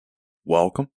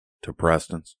Welcome to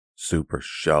Preston's Super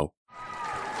Show.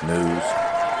 News,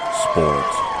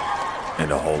 sports,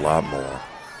 and a whole lot more.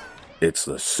 It's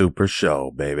the Super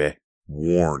Show, baby.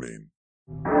 Warning.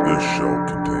 This show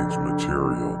contains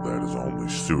material that is only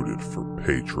suited for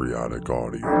patriotic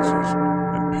audiences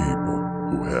and people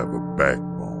who have a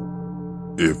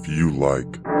backbone. If you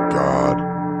like God,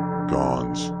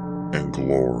 guns, and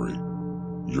glory,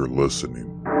 you're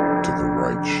listening to the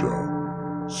right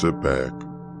show. Sit back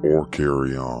or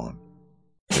carry on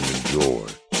and enjoy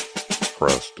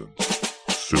Preston's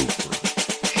Super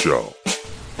Show.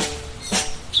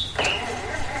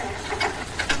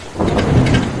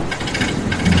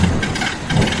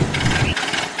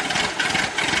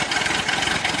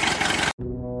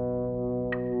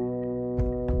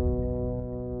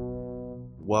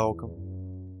 Welcome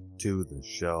to the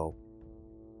show.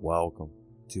 Welcome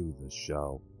to the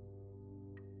show.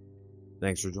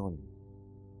 Thanks for joining me.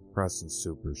 Preston's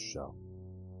Super Show.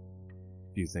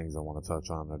 A few things I want to touch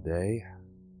on today.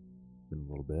 Been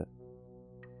a little bit.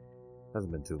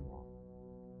 Hasn't been too long.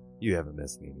 You haven't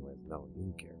missed me anyways. No,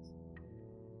 who cares?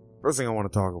 First thing I want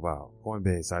to talk about,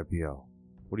 Coinbase IPO.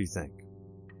 What do you think?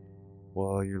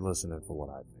 Well, you're listening for what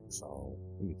I think, so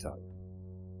let me tell you.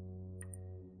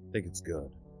 I think it's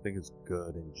good. I think it's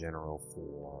good in general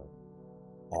for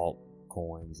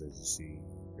altcoins, as you see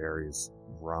various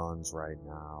runs right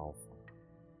now.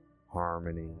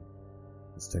 Harmony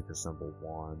is ticker symbol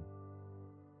 1.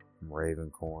 From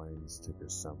Raven Coins, ticker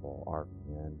symbol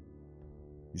RVN.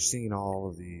 You're seeing all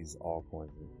of these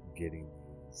altcoins getting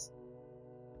these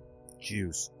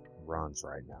juice runs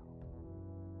right now.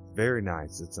 Very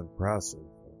nice. It's impressive.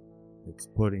 It's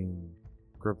putting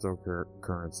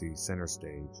cryptocurrency center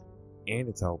stage, and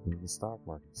it's helping the stock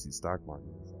market. See, stock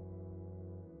market is up.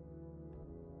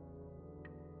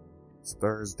 It's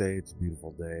Thursday. It's a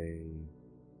beautiful day.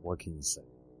 What can you say?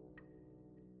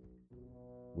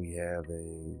 We have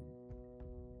a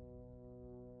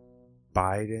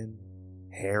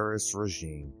Biden-Harris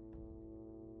regime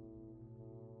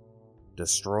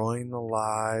destroying the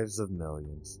lives of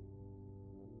millions,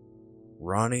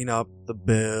 running up the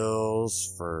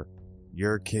bills for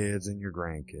your kids and your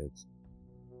grandkids.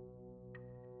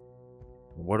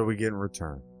 And what do we get in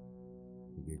return?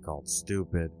 We get called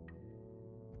stupid.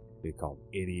 We get called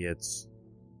idiots.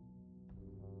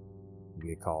 We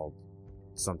get called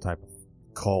some type of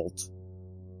cult.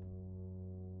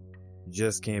 You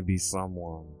just can't be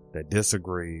someone that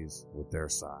disagrees with their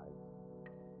side,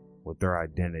 with their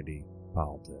identity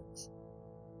politics.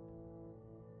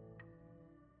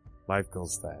 Life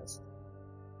goes fast.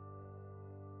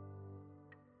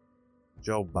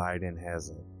 Joe Biden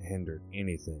hasn't hindered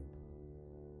anything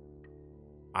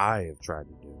I have tried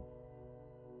to do,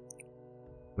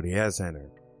 but he has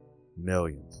hindered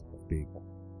millions of people.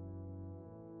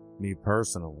 Me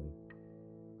personally,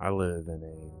 I live in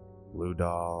a blue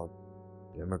dog,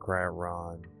 Democrat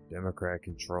run, Democrat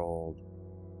controlled,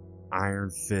 iron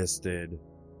fisted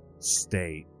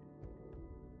state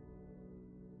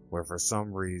where for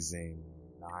some reason,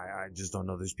 I just don't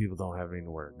know, these people don't have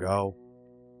anywhere to go.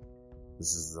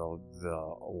 This is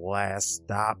the last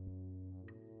stop.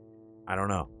 I don't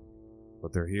know,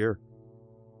 but they're here,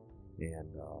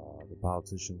 and the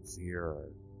politicians here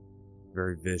are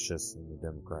very vicious in the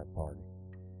Democrat Party.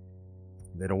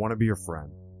 They don't want to be your friend.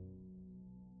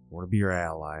 They want to be your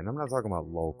ally, and I'm not talking about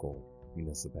local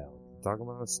municipalities. I'm talking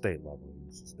about a state level.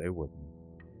 So stay with me.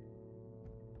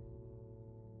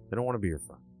 They don't want to be your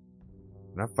friend.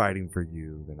 They're not fighting for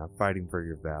you. They're not fighting for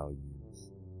your values.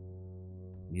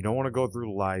 You don't want to go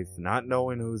through life not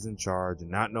knowing who's in charge and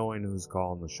not knowing who's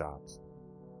calling the shots.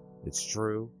 It's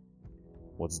true.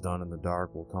 What's done in the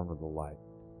dark will come to the light.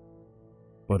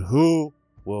 But who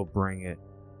will bring it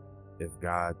if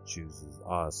God chooses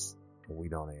us and we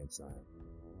don't answer him?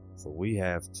 So we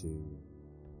have to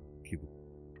keep a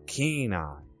keen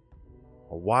eye,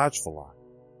 a watchful eye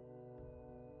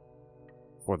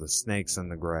for the snakes in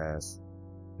the grass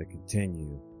that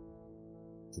continue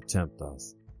to tempt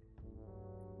us.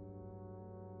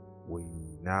 We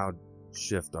now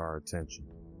shift our attention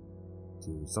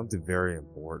to something very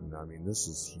important. I mean, this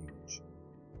is huge.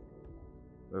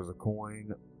 There's a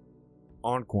coin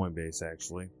on Coinbase,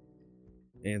 actually.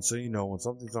 And so, when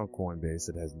something's on Coinbase,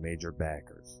 it has major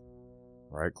backers.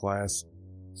 Alright, class?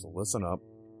 So listen up.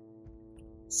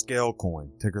 Scale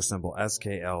Coin, ticker symbol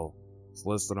SKL, is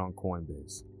listed on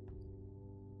Coinbase.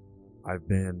 I've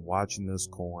been watching this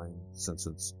coin since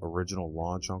its original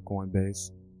launch on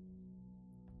Coinbase.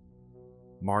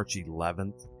 March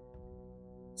 11th.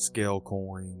 Scale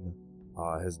Coin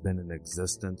has been in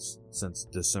existence since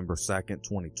December 2nd,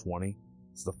 2020.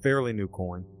 It's a fairly new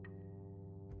coin.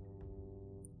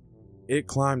 it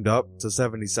climbed up to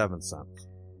 77 cents.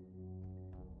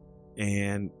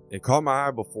 And it caught my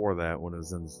eye before that when it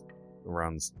was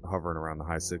hovering around the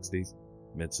high 60s,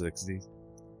 mid 60s.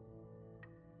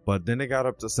 But then it got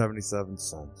up to 77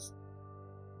 cents.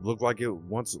 Looked like it,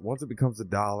 once it becomes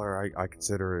 $1, I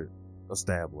consider it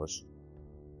established.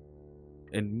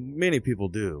 And many people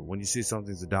do. When you see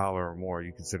something's $1 or more,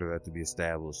 you consider that to be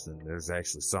established, and there's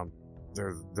actually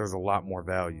there's a lot more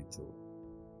value to it.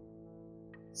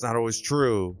 It's not always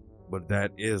true, but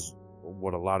that is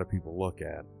what a lot of people look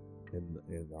at,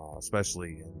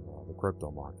 especially in the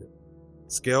crypto market.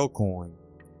 Scalecoin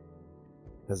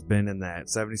has been in that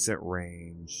 70-cent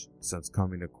range since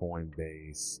coming to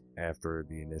Coinbase after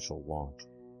the initial launch.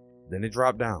 Then it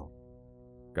dropped down,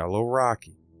 got a little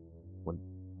rocky,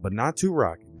 but not too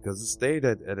rocky, because it stayed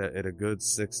at a good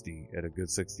 60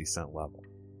 cent level.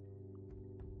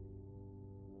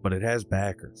 But it has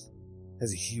backers. It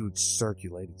has a huge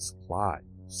circulating supply.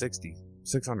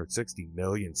 660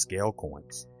 million scale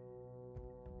coins.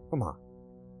 Come on.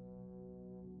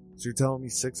 So you're telling me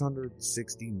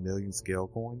 660 million scale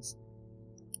coins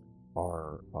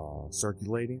are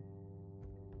circulating,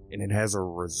 and it has a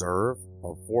reserve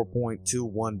of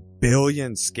 4.21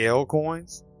 billion scale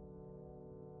coins?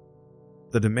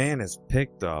 The demand has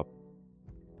picked up,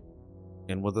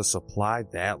 and with a supply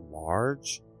that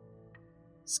large,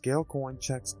 Scalecoin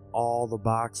checks all the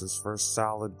boxes for a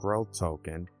solid growth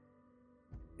token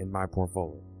in my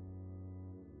portfolio.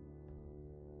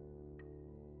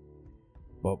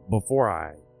 But before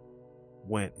I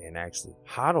went and actually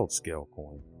hodled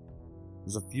Scalecoin,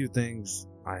 there's a few things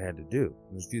I had to do.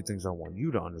 There's a few things I want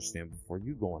you to understand before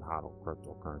you go and hodl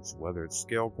cryptocurrency, whether it's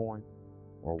Scalecoin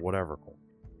or whatever coin.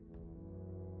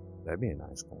 That'd be a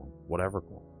nice coin. Whatever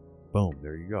coin. Boom,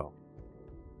 there you go.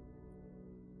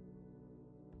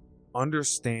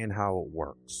 Understand how it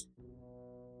works.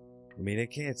 I mean, I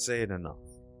can't say it enough.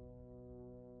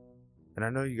 And I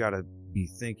know you gotta be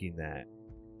thinking that,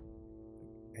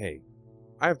 hey,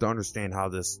 I have to understand how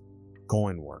this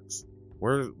coin works.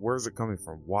 Where's it coming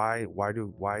from? Why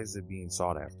is it being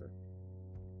sought after?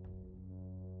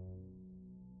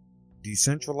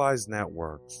 Decentralized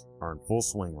networks are in full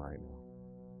swing right now.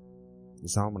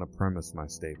 This is how I'm going to premise my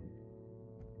statement.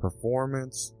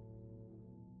 Performance,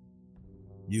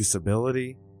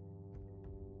 usability,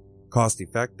 cost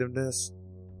effectiveness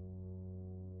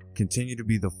continue to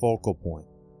be the focal point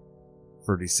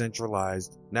for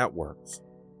decentralized networks.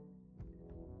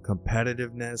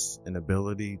 Competitiveness and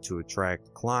ability to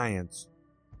attract clients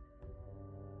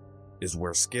is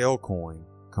where Scalecoin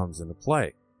comes into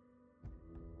play,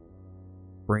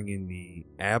 bringing the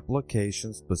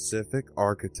application-specific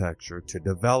architecture to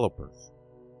developers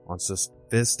on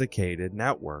sophisticated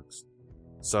networks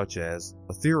such as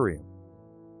Ethereum.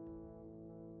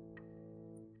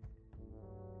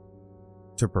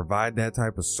 To provide that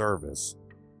type of service,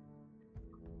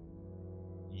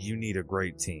 you need a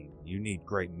great team. You need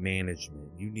great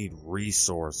management. You need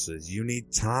resources. You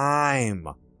need time.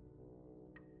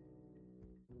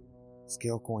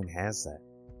 Scalecoin has that.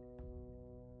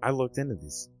 I looked into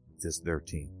their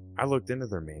team. I looked into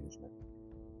their management.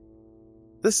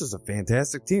 This is a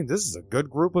fantastic team. This is a good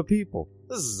group of people.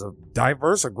 This is a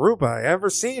diverse group I ever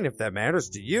seen, if that matters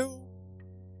to you.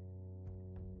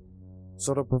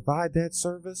 So to provide that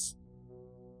service,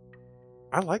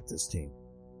 I like this team.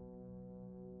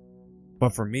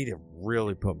 But for me to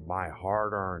really put my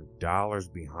hard-earned dollars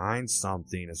behind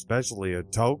something, especially a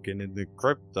token in the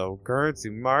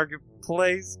cryptocurrency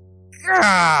marketplace,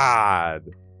 God,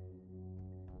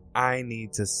 I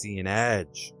need to see an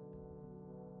edge.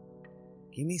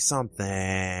 Give me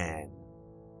something.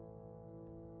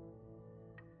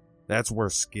 That's where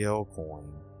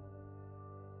Scalecoin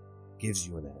gives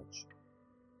you an edge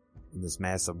in this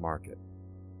massive market.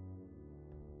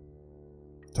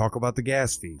 Talk about the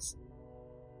gas fees.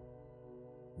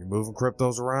 You're moving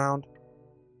cryptos around,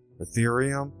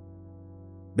 Ethereum,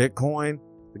 Bitcoin,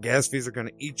 the gas fees are going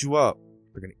to eat you up.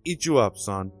 They're going to eat you up,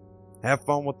 son. Have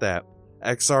fun with that.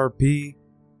 XRP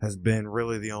has been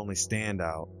really the only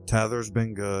standout. Tether's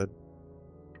been good.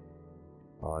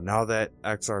 Now that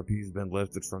XRP's been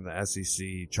lifted from the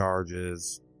SEC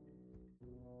charges,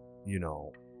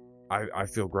 I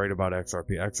feel great about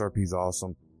XRP. XRP's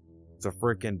awesome. It's a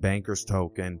freaking banker's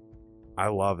token. I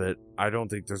love it. I don't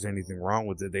think there's anything wrong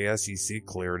with it. The SEC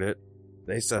cleared it.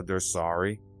 They said they're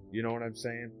sorry. You know what I'm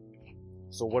saying?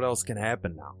 So what else can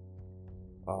happen now?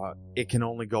 It can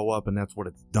only go up, and that's what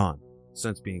it's done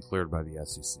since being cleared by the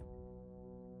SEC.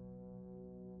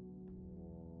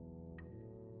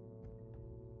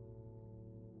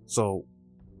 So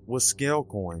with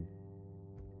Scalecoin,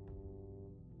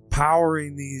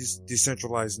 powering these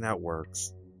decentralized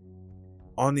networks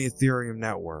on the Ethereum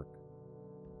network.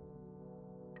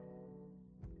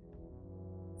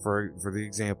 For the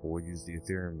example, we'll use the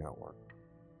Ethereum network.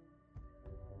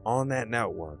 On that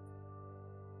network,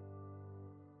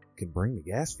 can bring the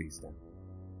gas fees down.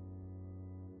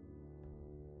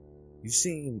 You've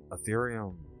seen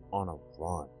Ethereum on a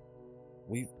run.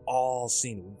 We've all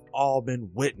seen it. We've all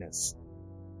been witness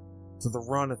to the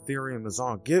run Ethereum is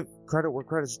on. Give credit where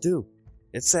credit's due.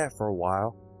 It sat for a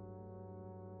while,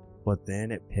 but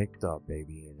then it picked up,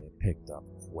 baby, and it picked up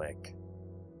quick.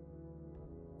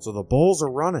 So the bulls are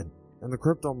running in the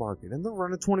crypto market, and they're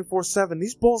running 24/7.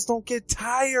 These bulls don't get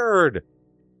tired.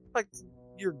 Like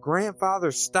your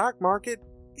grandfather's stock market,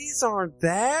 these aren't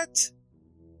that.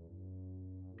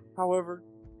 However,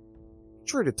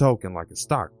 treat a token like a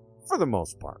stock for the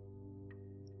most part.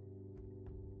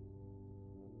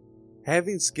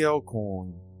 Having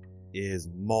Scalecoin is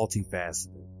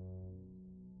multifaceted.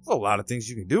 There's a lot of things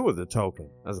you can do with a token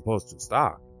as opposed to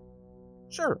stock.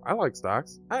 Sure, I like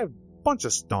stocks. I have a bunch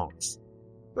of stonks.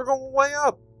 They're going way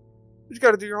up. But you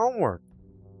got to do your homework.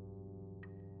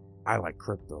 I like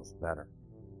cryptos better.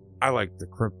 I like the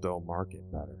crypto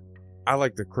market better. I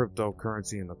like the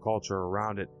cryptocurrency and the culture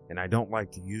around it, and I don't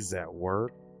like to use that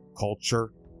word,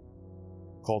 culture,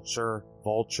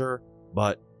 vulture,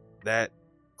 but that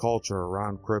culture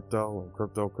around crypto and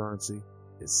cryptocurrency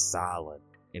is solid,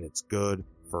 and it's good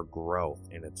for growth,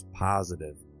 and it's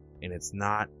positive, and it's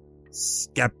not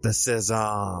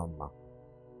skepticism.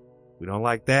 We don't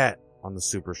like that on the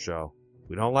Super Show.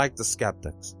 We don't like the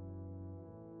skeptics.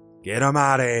 Get them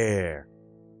out of here.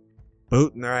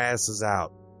 Booting their asses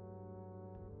out.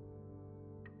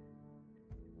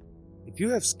 If you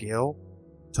have Scale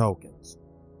tokens,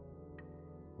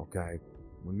 okay,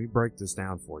 let me break this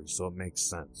down for you so it makes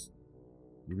sense.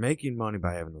 You're making money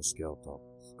by having those Scale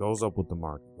tokens. Goes up with the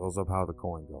market. Goes up how the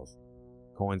coin goes.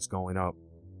 Coin's going up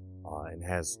and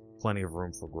has plenty of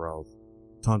room for growth.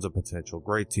 Tons of potential.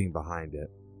 Great team behind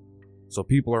it. So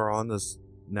people are on this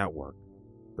network.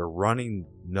 They're running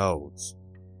nodes,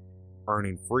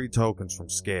 earning free tokens from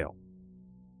Scale.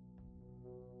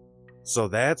 So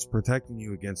that's protecting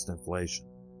you against inflation.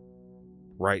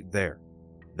 Right there.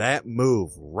 That move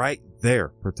right there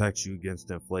protects you against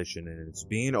inflation, and it's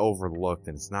being overlooked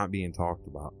and it's not being talked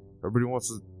about. Everybody wants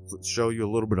to show you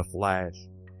a little bit of flash.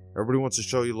 Everybody wants to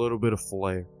show you a little bit of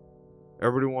flair.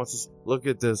 Everybody wants to look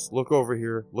at this, look over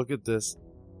here, look at this.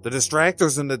 The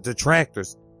distractors and the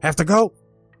detractors have to go.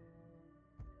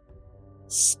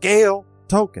 Scale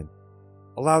token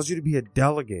allows you to be a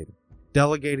delegator,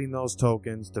 delegating those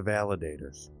tokens to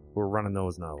validators who are running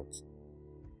those nodes.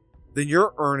 Then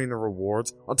you're earning the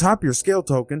rewards on top of your Scale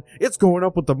token. It's going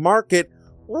up with the market.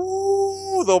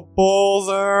 Ooh, the bulls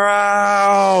are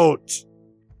out.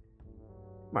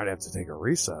 Might have to take a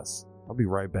recess. I'll be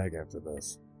right back after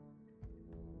this.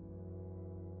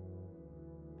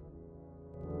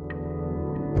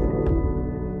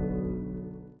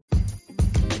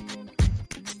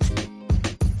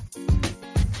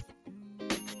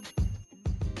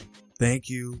 Thank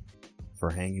you for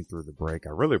hanging through the break.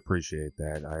 I really appreciate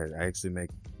that. I actually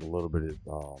make a little bit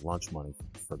of lunch money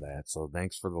for that. So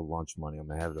thanks for the lunch money. I'm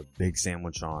going to have a big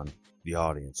sandwich on the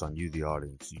audience, on you, the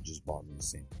audience. You just bought me a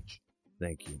sandwich.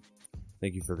 Thank you.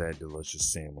 Thank you for that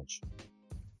delicious sandwich.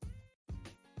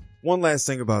 One last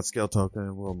thing about Scale token,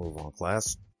 and we'll move on,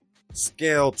 class.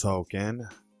 Scale token.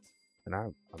 And I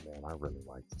really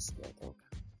like the Scale token.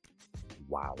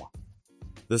 Wow.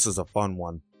 This is a fun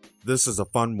one. This is a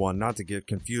fun one, not to get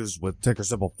confused with ticker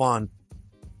symbol fun.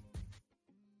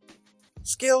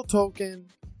 Scale token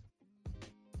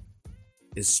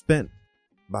is spent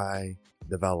by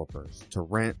developers to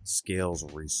rent Scale's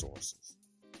resources.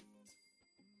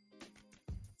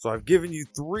 So I've given you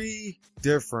 3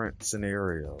 different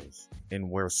scenarios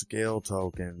in where Scale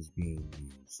tokens being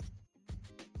used.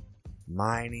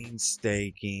 Mining,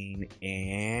 staking,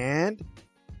 and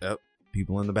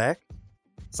people in the back.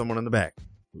 Someone in the back.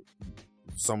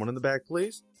 Someone in the back,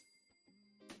 please.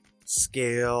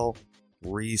 Scale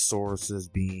resources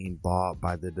being bought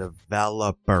by the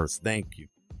developers. Thank you.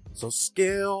 So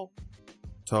Scale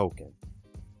token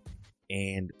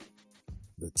and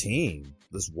the team,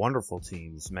 this wonderful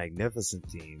team, this magnificent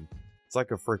team, it's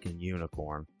like a freaking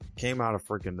unicorn. Came out of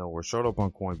freaking nowhere, showed up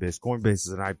on Coinbase. Coinbase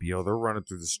is an IPO. They're running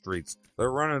through the streets. They're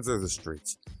running through the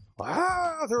streets. They're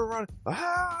running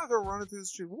through the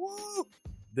street. Woo!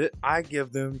 I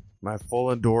give them my full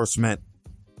endorsement.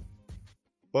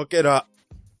 Book it up.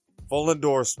 Full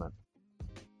endorsement.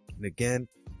 And again,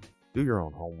 do your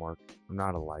own homework. I'm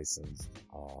not a licensed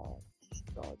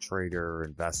trader,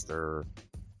 investor,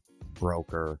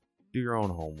 broker. Do your own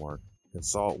homework.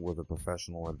 Consult with a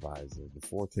professional advisor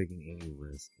before taking any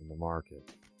risk in the market.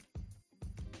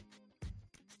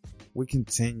 We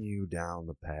continue down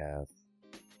the path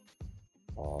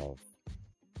of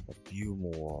a few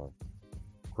more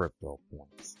crypto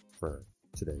points for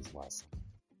today's lesson.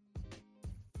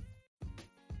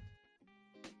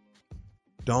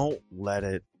 Don't let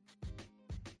it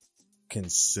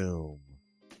consume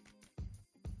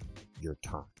your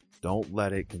time. Don't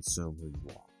let it consume who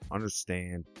you are.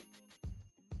 Understand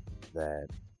that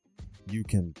you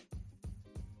can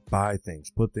buy things,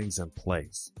 put things in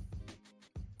place.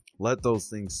 Let those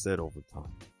things sit over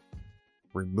time.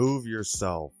 Remove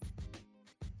yourself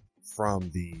from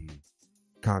the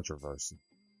controversy,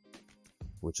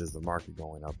 which is the market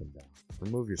going up and down.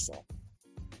 Remove yourself.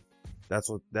 That's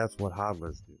what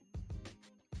hodlers do.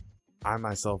 I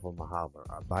myself am a hodler.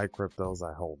 I buy cryptos,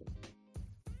 I hold them.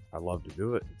 I love to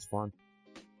do it. It's fun.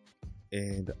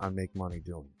 And I make money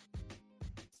doing it.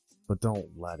 But don't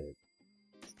let it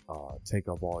take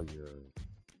up all your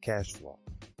cash flow.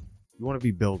 You want to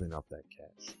be building up that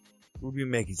cash. You want to be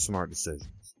making smart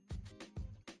decisions.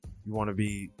 You want to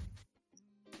be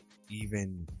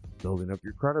even building up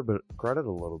your credit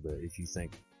a little bit if you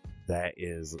think that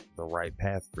is the right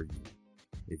path for you.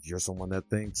 If you're someone that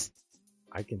thinks,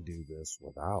 I can do this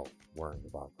without worrying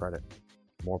about credit,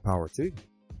 more power to you.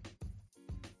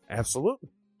 Absolutely.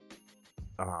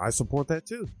 I support that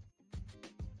too.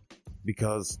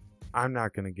 Because I'm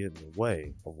not going to get in the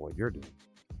way of what you're doing.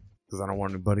 Because I don't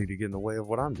want anybody to get in the way of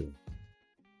what I'm doing.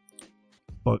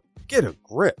 But get a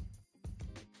grip.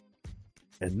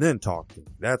 And then talk to me.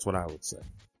 That's what I would say.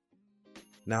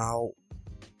 Now,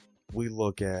 we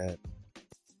look at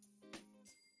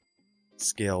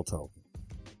Scale Token.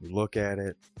 We look at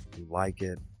it. We like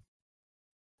it.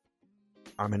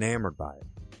 I'm enamored by it.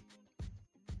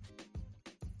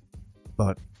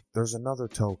 But there's another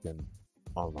token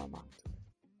on my mind today.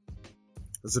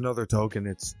 There's another token.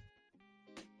 It's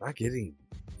not getting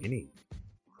any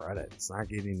credit. It's not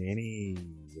getting any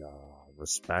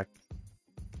respect.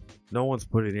 No one's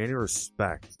putting any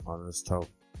respect on this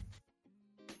token.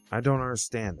 I don't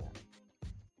understand that.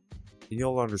 And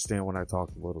you'll understand when I talk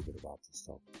a little bit about this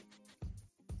token.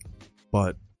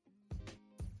 But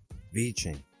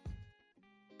VeChain.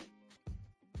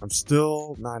 I'm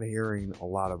still not hearing a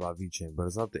lot about VeChain, but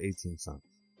it's up to 18 cents.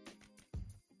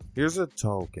 Here's a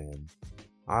token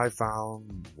I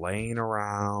found laying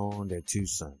around at 2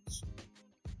 cents.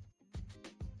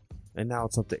 And now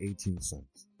it's up to 18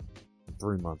 cents in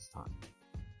 3 months' time.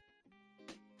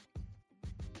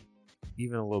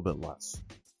 Even a little bit less.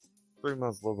 3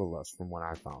 months, a little bit less from when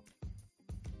I found it.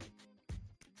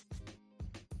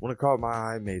 When it caught my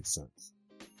eye, it made sense.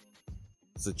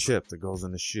 It's a chip that goes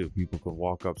in the shoe. People could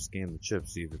walk up, scan the chip,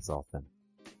 see if it's authentic.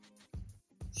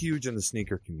 Huge in the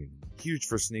sneaker community. Huge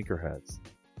for sneakerheads.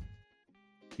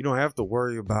 You don't have to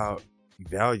worry about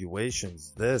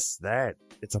evaluations, this, that.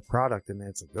 It's a product and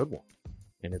it's a good one.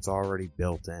 And it's already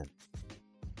built in.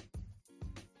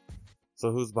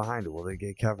 So who's behind it? Well, they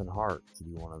get Kevin Hart to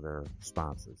be one of their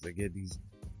sponsors. They get these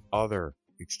other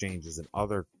exchanges and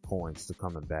other coins to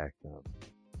come and back them.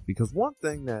 Because one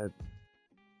thing that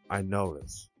I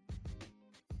notice,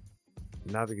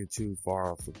 not to get too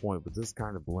far off the point, but this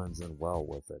kind of blends in well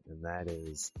with it, and that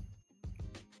is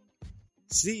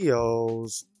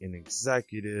CEOs and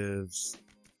executives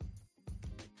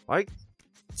like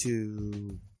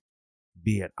to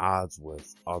be at odds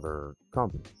with other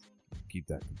companies. Keep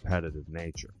that competitive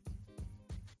nature.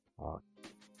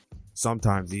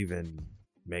 Sometimes even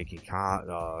making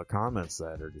comments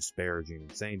that are disparaging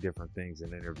and saying different things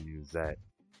in interviews that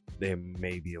they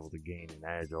may be able to gain an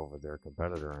edge over their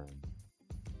competitor in.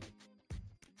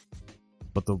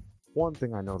 But the one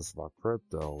thing I notice about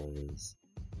crypto is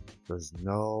there's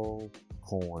no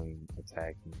coin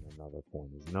attacking another coin.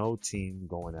 There's no team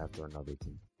going after another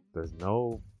team. There's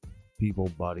no people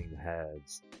butting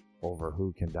heads over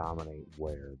who can dominate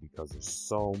where, because there's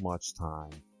so much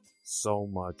time, so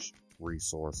much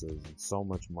resources, and so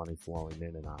much money flowing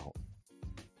in and out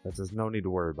that there's no need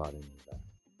to worry about any of that.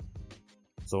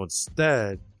 So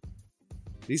instead,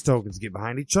 these tokens get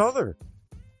behind each other.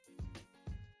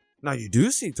 Now you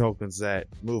do see tokens that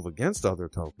move against other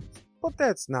tokens, but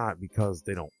that's not because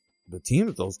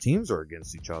those teams are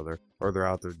against each other, or they're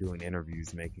out there doing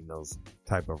interviews making those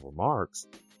type of remarks.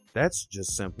 That's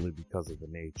just simply because of the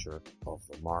nature of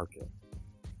the market.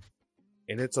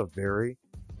 And it's a very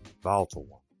volatile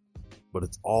one, but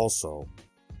it's also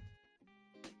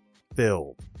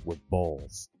filled with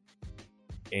bulls.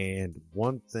 And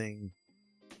one thing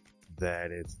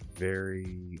that it's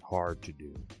very hard to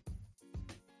do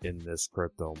in this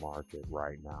crypto market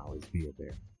right now is be a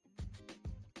bear.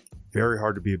 Very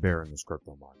hard to be a bear in this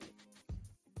crypto market.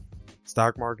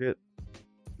 Stock market,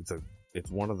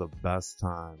 it's one of the best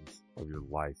times of your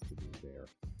life to be a bear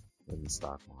in the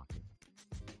stock market.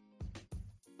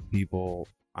 People,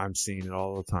 I'm seeing it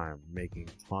all the time, making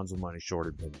tons of money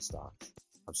shorted penny stocks.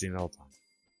 I'm seeing it all the time.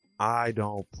 I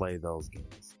don't play those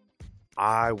games.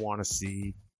 I want to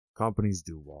see companies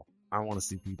do well. I want to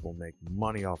see people make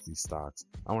money off these stocks.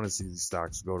 I want to see these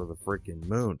stocks go to the freaking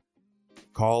moon.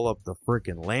 Call up the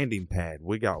freaking landing pad.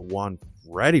 We got one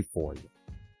ready for you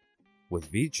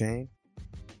with VeChain.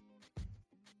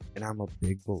 And I'm a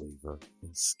big believer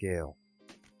in scale.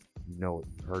 You know it.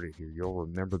 You heard it here. You'll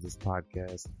remember this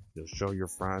podcast. You'll show your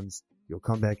friends. You'll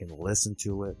come back and listen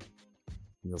to it.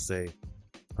 And you'll say,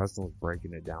 Preston was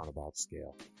breaking it down about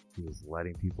scale. He was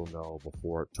letting people know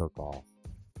before it took off.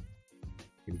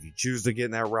 And if you choose to get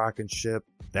in that rocket ship,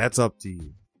 that's up to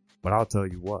you. But I'll tell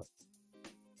you what.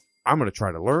 I'm going to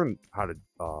try to learn how to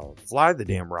fly the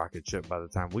damn rocket ship by the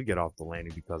time we get off the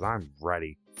landing, because I'm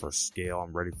ready for scale.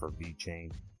 I'm ready for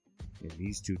VeChain. And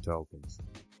these two tokens,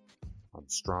 I'm a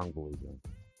strong believer in.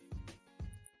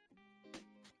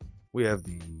 We have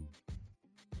the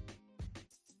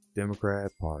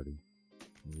Democrat Party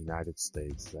in the United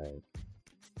States that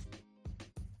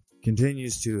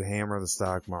continues to hammer the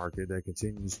stock market, that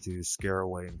continues to scare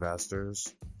away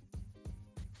investors.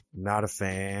 Not a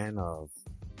fan of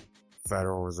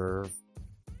Federal Reserve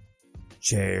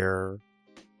Chair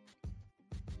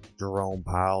Jerome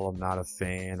Powell. I'm not a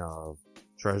fan of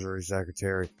Treasury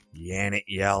Secretary Janet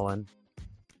Yellen.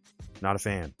 Not a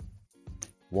fan.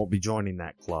 Won't be joining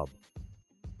that club.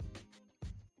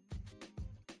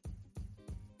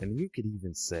 And you could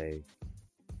even say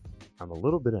I'm a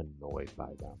little bit annoyed by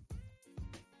them.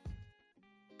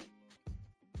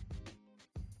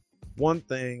 One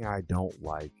thing I don't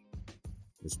like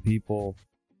is people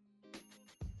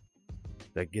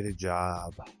that get a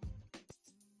job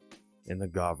in the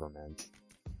government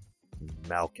and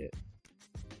milk it.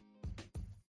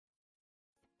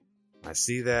 I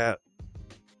see that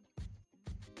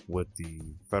with the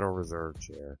Federal Reserve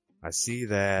Chair. I see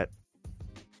that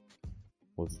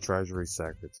with the Treasury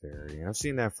Secretary. And I've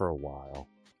seen that for a while.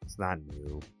 It's not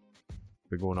new.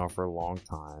 Been going on for a long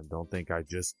time. Don't think I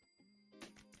just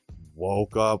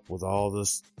woke up with all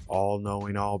this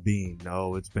all-knowing, all-being.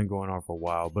 No, it's been going on for a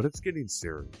while, but it's getting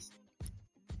serious.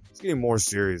 It's getting more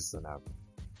serious than ever.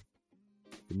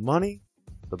 The money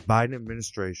the Biden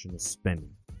administration is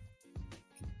spending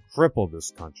can cripple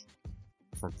this country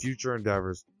from future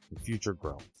endeavors and future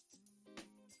growth.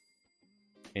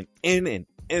 And in an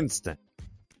instant,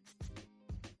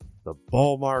 the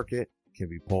bull market can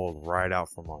be pulled right out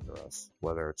from under us,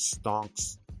 whether it's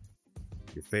stonks,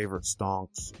 your favorite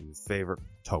stonks, or your favorite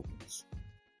tokens.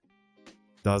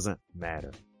 Doesn't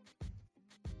matter.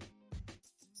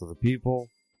 So the people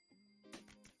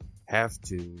have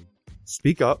to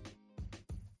speak up,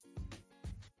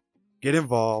 get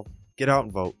involved, get out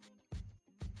and vote.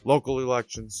 Local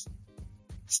elections,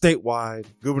 statewide,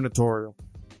 gubernatorial,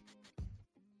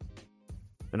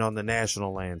 and on the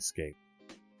national landscape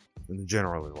in the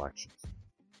general elections.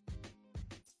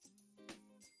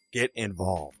 Get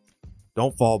involved.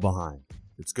 Don't fall behind.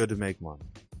 It's good to make money.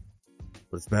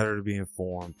 But it's better to be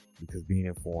informed, because being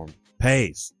informed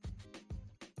pays.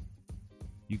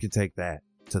 You can take that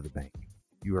to the bank.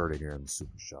 You heard it here in the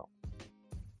Super Show.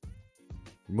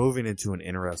 We're moving into an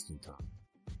interesting time.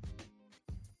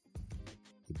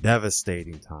 It's a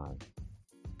devastating time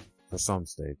for some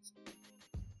states.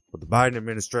 But the Biden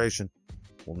administration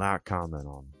will not comment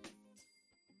on it.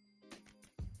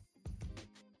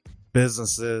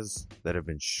 Businesses that have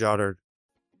been shuttered,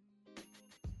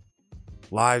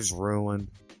 lives ruined,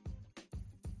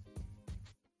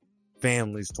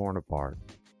 families torn apart,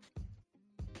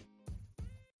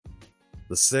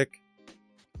 the sick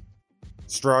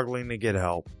struggling to get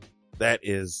help. That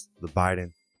is the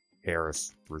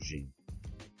Biden-Harris regime.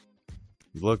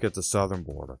 You look at the southern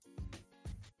border,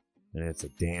 and it's a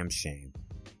damn shame.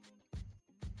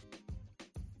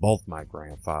 Both my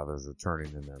grandfathers are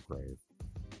turning in their grave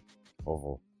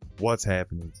over what's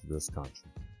happening to this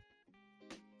country.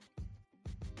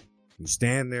 You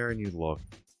stand there and you look.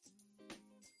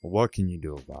 Well, what can you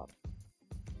do about it?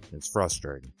 It's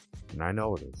frustrating, and I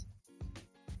know it is,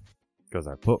 because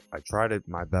I tried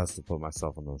my best to put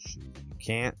myself in those shoes. You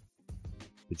can't,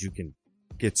 but you can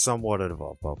get somewhat of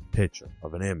a picture,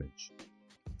 of an image,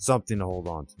 something to hold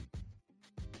on to.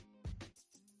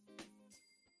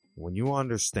 When you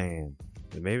understand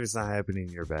that maybe it's not happening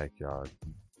in your backyard,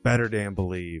 you better damn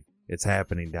believe it's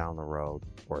happening down the road,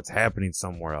 or it's happening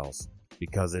somewhere else,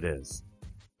 because it is.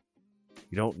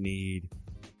 You don't need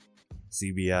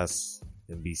CBS,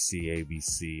 NBC,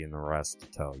 ABC, and the rest to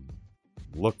tell you.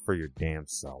 Look for your damn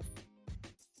self.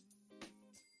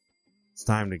 It's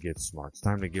time to get smart. It's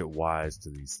time to get wise to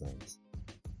these things.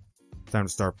 It's time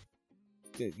to start,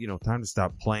 time to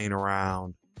stop playing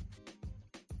around.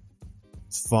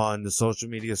 It's fun. The social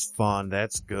media is fun.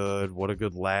 That's good. What a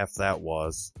good laugh that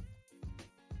was.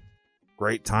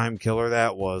 Great time killer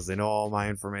that was. They know all my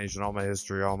information, all my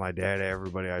history, all my data,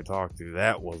 everybody I talked to.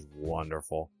 That was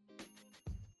wonderful.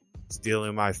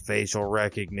 Stealing my facial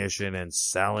recognition and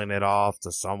selling it off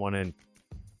to someone in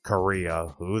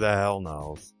Korea. Who the hell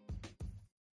knows?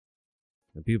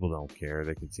 And people don't care.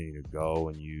 They continue to go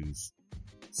and use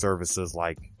services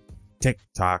like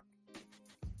TikTok.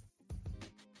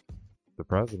 The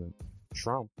president,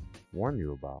 Trump, warned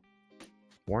you about.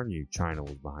 Warned you China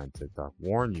was behind TikTok.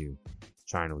 Warned you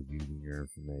China was using your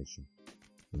information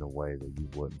in a way that you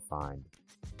wouldn't find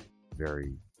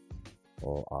very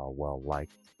well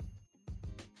liked.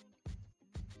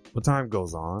 But time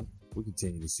goes on. We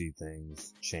continue to see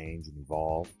things change and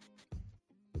evolve.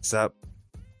 Except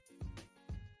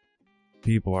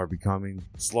people are becoming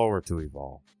slower to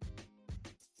evolve.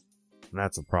 And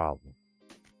that's a problem.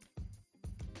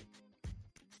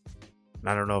 And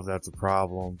I don't know if that's a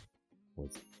problem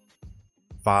with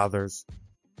fathers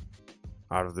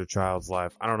out of their child's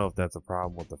life. I don't know if that's a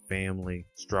problem with the family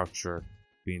structure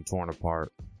being torn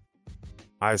apart.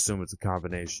 I assume it's a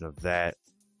combination of that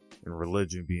and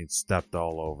religion being stepped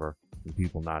all over and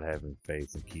people not having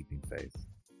faith and keeping faith.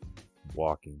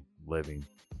 Walking, living,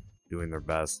 doing their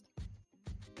best,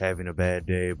 having a bad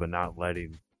day, but not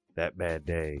letting that bad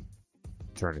day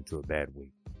turn into a bad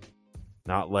week.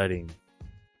 Not letting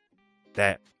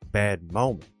that bad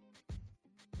moment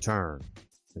turn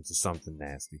into something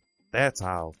nasty. That's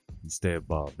how you stay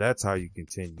above. That's how you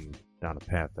continue down a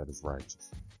path that is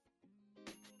righteous.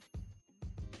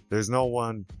 There's no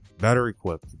one better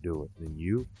equipped to do it than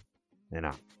you and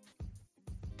I.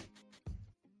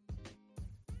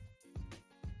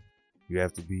 You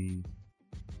have to be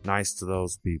nice to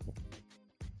those people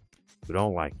who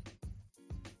don't like you.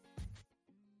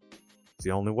 It's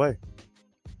the only way.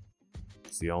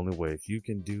 It's the only way. If you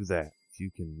can do that, if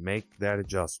you can make that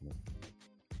adjustment,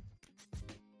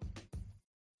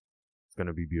 it's going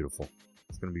to be beautiful.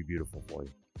 It's going to be beautiful for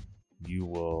you. You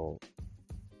will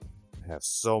have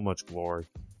so much glory.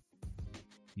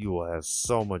 You will have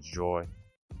so much joy.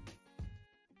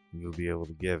 You'll be able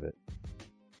to give it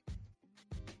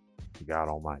to God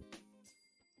Almighty.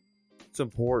 It's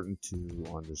important to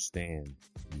understand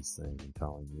these things I'm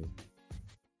telling you.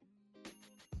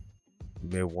 You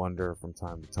may wonder from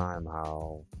time to time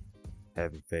how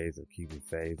having faith or keeping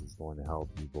faith is going to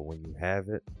help you, but when you have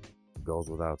it, it goes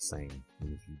without saying.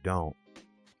 And if you don't,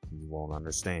 you won't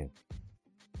understand.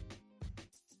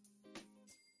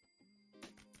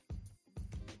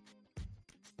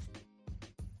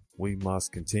 We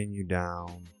must continue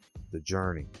down the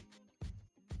journey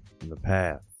and the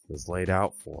path that's laid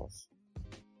out for us.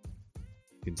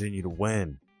 Continue to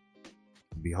win.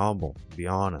 Be humble. Be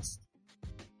honest.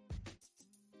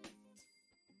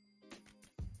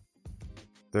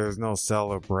 There is no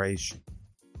celebration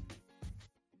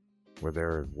where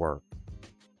there is work.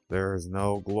 There is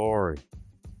no glory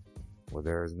where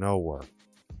there is no work.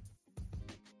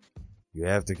 You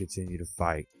have to continue to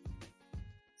fight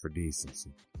for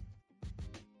decency.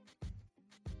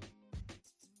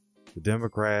 The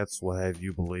Democrats will have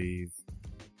you believe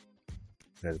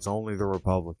that it's only the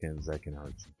Republicans that can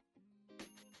hurt you.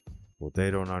 What they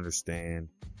don't understand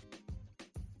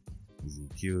is the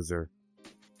accuser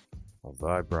of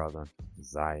thy brother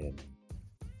is thy enemy.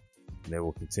 And they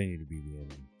will continue to be the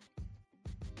enemy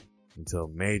until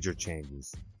major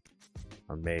changes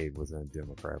are made within the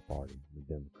Democrat Party, the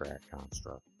Democrat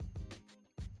construct.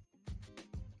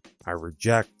 I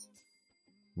reject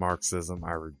Marxism.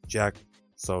 I reject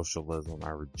socialism. I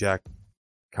reject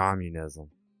communism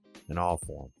in all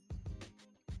forms.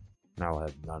 And I will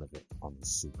have none of it on the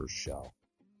Super Show.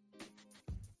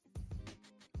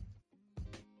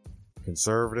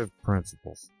 Conservative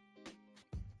principles.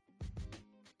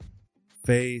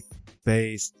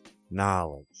 Faith-based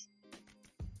knowledge.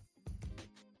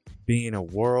 Being a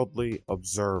worldly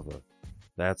observer.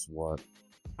 That's what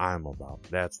I'm about.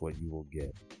 That's what you will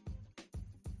get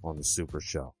on the Super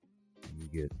Show. You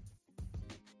get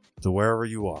to wherever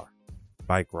you are.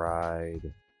 Bike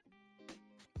ride.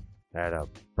 At a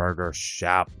burger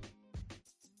shop.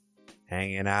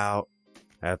 Hanging out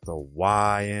at the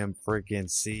YMCA.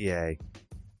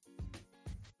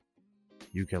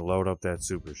 You can load up that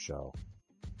Super Show.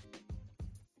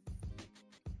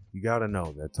 You gotta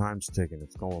know that time's ticking.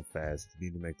 It's going fast. You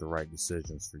need to make the right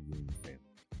decisions for you and your family.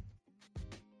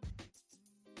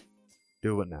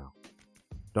 Do it now.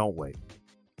 Don't wait.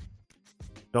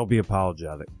 Don't be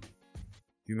apologetic.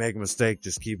 If you make a mistake,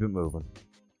 just keep it moving.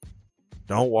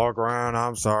 Don't walk around,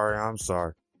 I'm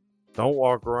sorry. Don't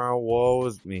walk around, woe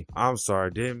is me. I'm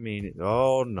sorry, didn't mean it.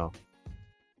 Oh no.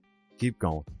 Keep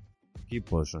going. Keep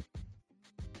pushing.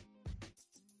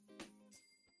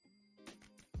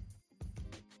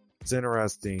 It's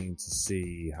interesting to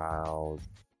see how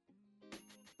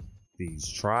these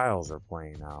trials are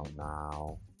playing out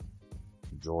now.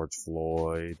 George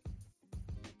Floyd.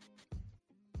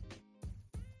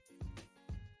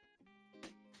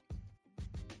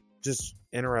 Just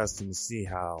interesting to see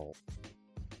how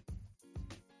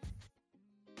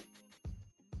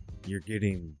you're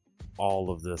getting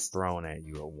all of this thrown at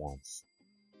you at once.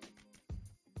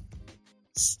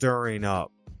 Stirring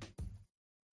up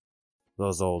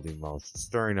those old emotions,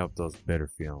 stirring up those bitter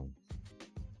feelings.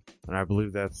 And I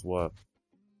believe that's what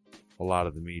a lot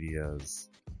of the media is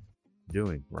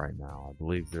doing right now. I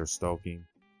believe they're stoking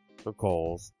the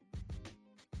coals.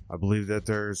 I believe that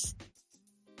there's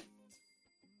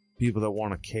people that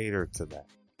want to cater to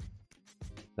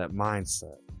that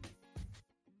mindset,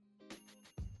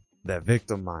 that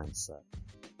victim mindset.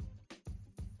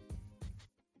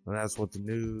 And that's what the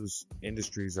news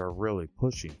industries are really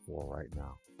pushing for right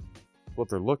now. It's what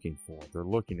they're looking for. They're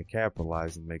looking to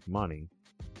capitalize and make money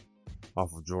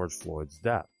off of George Floyd's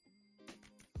death.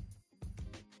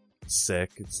 It's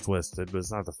sick, it's twisted, but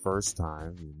it's not the first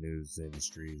time the news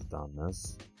industry has done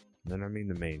this. And then I mean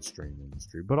the mainstream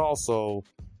industry, but also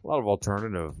a lot of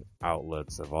alternative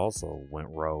outlets have also went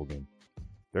rogue, and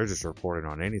they're just reporting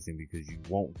on anything because you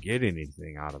won't get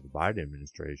anything out of the Biden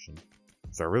administration.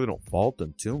 So I really don't fault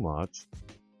them too much,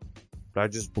 but I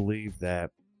just believe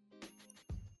that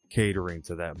catering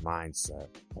to that mindset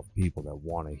of people that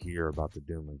want to hear about the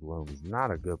doom and gloom is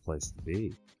not a good place to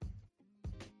be.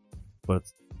 But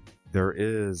there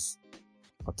is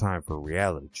a time for a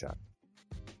reality check.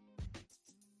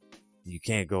 You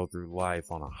can't go through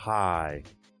life on a high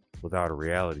without a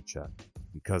reality check,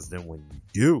 because then when you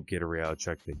do get a reality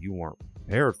check that you weren't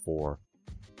prepared for,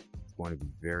 it's going to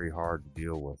be very hard to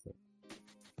deal with it.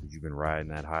 Because you've been riding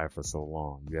that high for so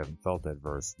long. You haven't felt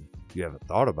adversity. You haven't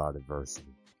thought about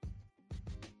adversity.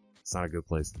 It's not a good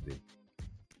place to be.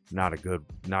 Not a good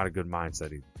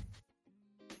mindset either.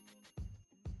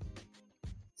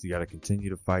 So you got to continue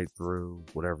to fight through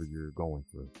whatever you're going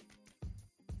through.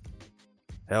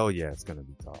 Hell yeah, it's going to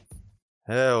be tough.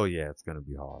 Hell yeah, it's going to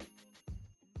be hard.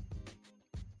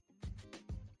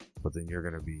 But then you're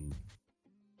going to be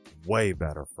way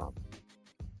better from it.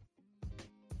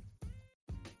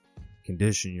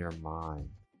 Condition your mind.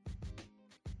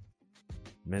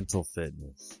 Mental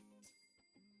fitness.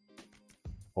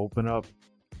 Open up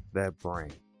that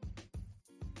brain.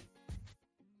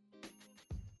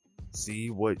 See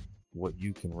what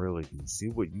you can really do. See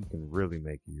what you can really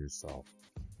make of yourself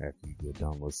after you get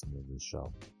done listening to this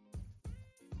show.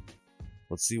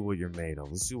 Let's see what you're made of.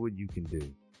 Let's see what you can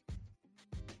do.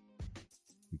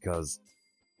 Because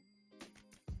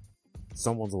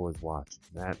someone's always watching.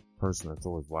 That person that's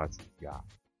always watching is God.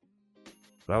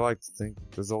 But I like to think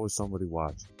there's always somebody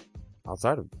watching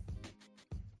outside of you.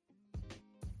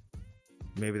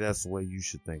 Maybe that's the way you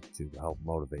should think too, to help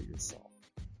motivate yourself,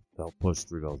 to help push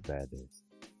through those bad days.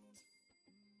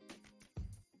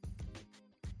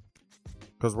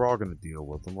 Because we're all going to deal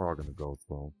with them. We're all going to go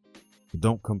through them. But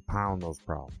don't compound those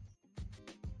problems.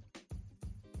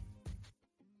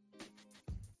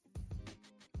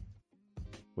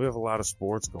 We have a lot of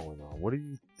sports going on. What do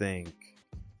you think?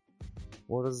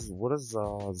 What does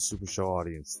the Super Show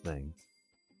audience think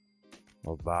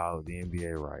about the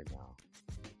NBA right now?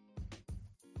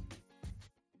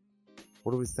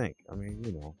 What do we think? I mean,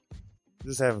 I'm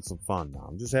just having some fun now.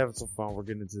 I'm just having some fun. We're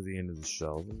getting to the end of the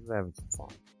show. I'm just having some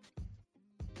fun.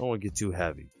 Don't want to get too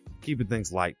heavy. Keeping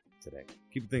things light today.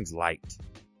 Keeping things light.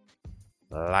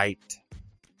 Light.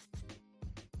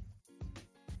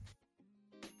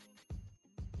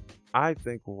 I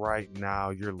think right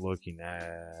now you're looking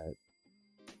at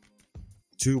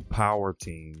two power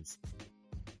teams,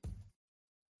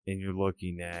 and you're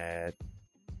looking at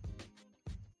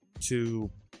two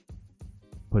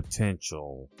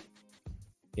potential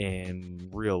and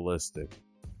realistic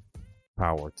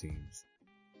power teams.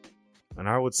 And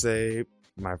I would say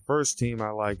my first team I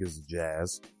like is the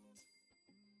Jazz.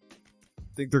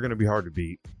 I think they're going to be hard to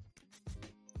beat.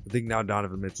 I think now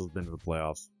Donovan Mitchell's been to the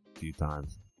playoffs a few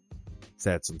times. He's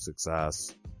had some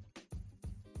success.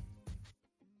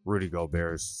 Rudy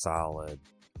Gobert's solid.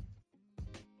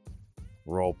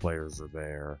 Role players are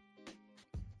there.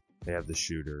 They have the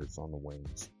shooters on the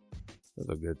wings.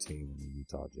 They're a good team in the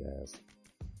Utah Jazz.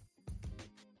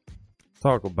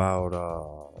 Talk about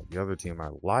the other team I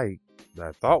like that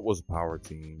I thought was a power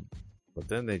team, but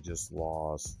then they just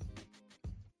lost.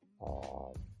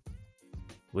 I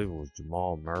believe it was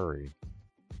Jamal Murray.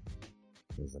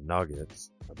 It was the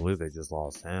Nuggets. I believe they just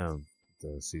lost him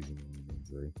to season-ending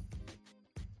injury.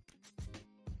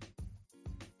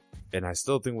 And I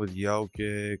still think with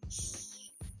Jokic,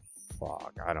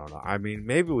 I don't know. I mean,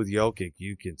 maybe with Jokic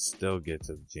you can still get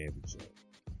to the championship,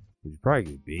 but you probably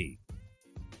get beat.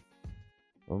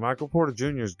 Well, Michael Porter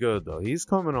Jr. is good though. He's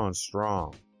coming on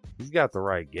strong. He's got the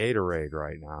right Gatorade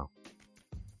right now.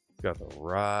 He's got the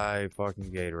right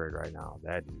fucking Gatorade right now.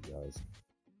 That dude does.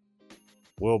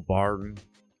 Will Barton,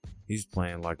 he's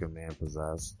playing like a man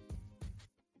possessed.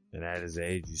 And at his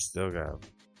age, he's still got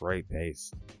great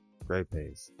pace. Great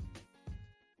pace.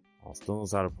 Still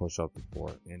knows how to push up the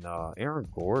court. And Aaron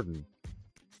Gordon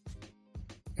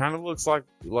kind of looks like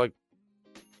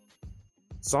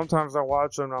sometimes I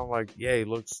watch him and I'm like, yeah, it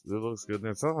looks good. And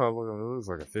then sometimes I look at him, it looks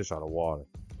like a fish out of water.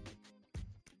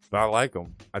 But I like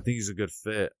him. I think he's a good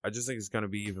fit. I just think it's going to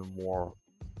be even more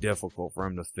difficult for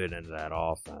him to fit into that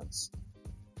offense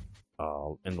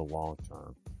in the long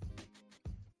term.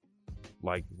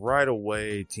 Like right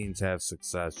away, teams have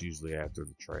success usually after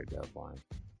the trade deadline.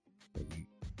 Like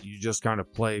you just kind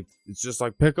of play. It's just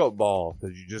like pickup ball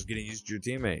because you're just getting used to your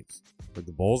teammates. Like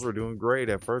the Bulls were doing great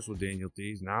at first with Daniel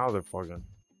Theis. Now they're fucking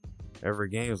every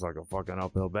game is like a fucking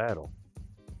uphill battle.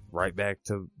 Right back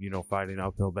to fighting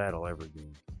uphill battle every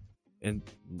game. And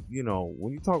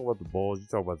when you talk about the Bulls, you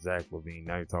talk about Zach LaVine.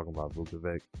 Now you're talking about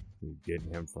Vucevic, getting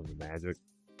him from the Magic,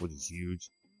 which is huge.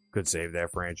 Could save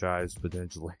that franchise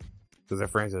potentially. Because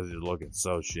that franchise is looking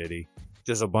so shitty.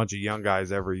 Just a bunch of young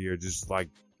guys every year, just like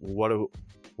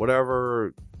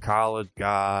whatever college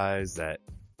guys that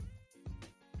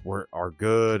are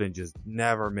good and just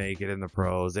never make it in the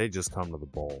pros. They just come to the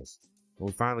Bulls. When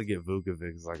we finally get Vucevic,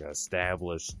 it's like an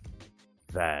established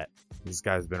vet. This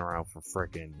guy's been around for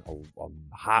freaking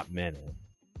a hot minute,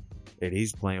 and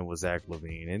he's playing with Zach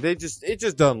LaVine, and it just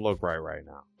doesn't look right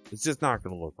now. It's just not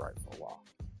going to look right for a while.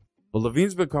 But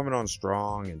LaVine's been coming on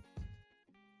strong, and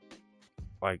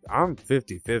like, I'm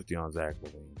 50-50 on Zach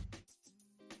LaVine.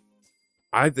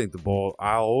 I think the Bulls,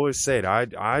 I always say it,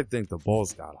 I think the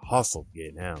Bulls got to hustle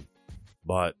getting him.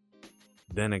 But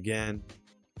then again,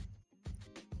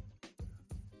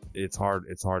 it's hard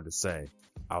to say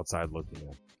outside looking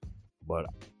in. But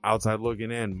outside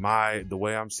looking in, the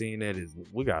way I'm seeing it is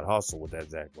we got to hustle with that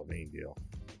Zach LaVine deal.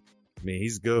 I mean,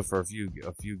 he's good for a few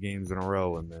games in a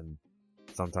row, and then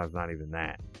sometimes not even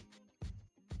that.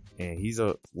 And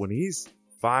when he's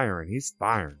firing,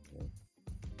 man.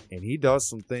 And he does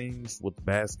some things with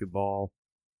basketball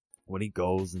when he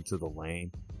goes into the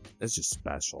lane. It's just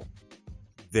special.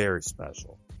 Very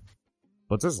special.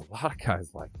 But there's a lot of guys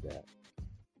like that.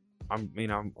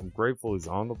 I'm grateful he's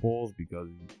on the Bulls because,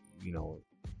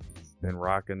 he's been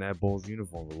rocking that Bulls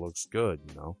uniform. It looks good,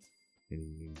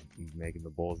 And he's making the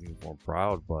Bulls uniform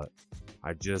proud, but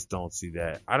I just don't see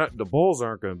that. The Bulls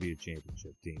aren't going to be a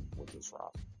championship team with this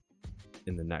roster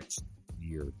in the next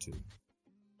year or two.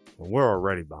 And we're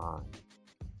already behind.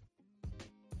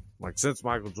 Like, since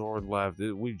Michael Jordan left,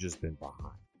 we've just been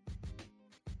behind.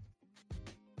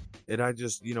 And I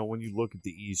just, when you look at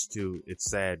the East too, it's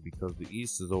sad because the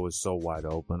East is always so wide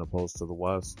open opposed to the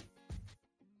West.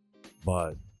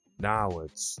 But now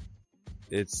it's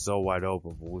so wide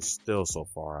open, but we're still so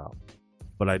far out.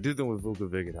 But I do think with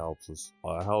Vucevic it helps us.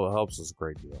 It helps us a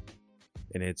great deal.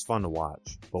 And it's fun to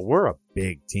watch. But we're a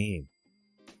big team.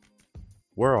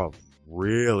 We're a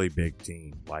really big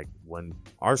team. Like, when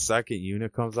our second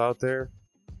unit comes out there,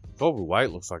 Kobe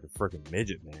White looks like a freaking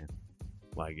midget, man.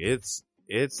 Like, it's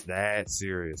that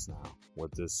serious now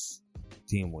with this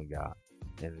team we got.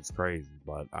 And it's crazy,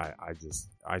 but I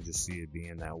just see it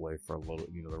being that way for a little,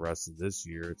 the rest of this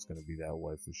year. It's going to be that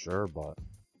way for sure. But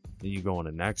then you go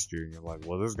into next year and you're like,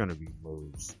 well, there's going to be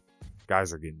moves.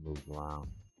 Guys are getting moved around.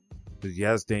 Because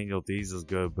yes, Daniel Theis is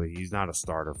good, but he's not a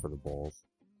starter for the Bulls.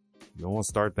 You don't want to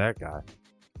start that guy.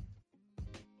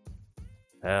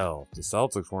 Hell, if the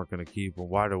Celtics weren't going to keep him,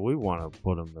 why do we want to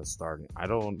put him as starting? I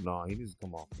don't know. He needs to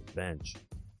come off the bench.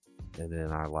 And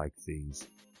then I like Theis.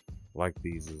 Like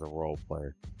Theis as a role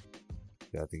player.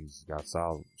 Yeah, I think he's got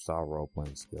solid role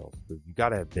playing skills. But you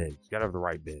gotta have bigs. You gotta have the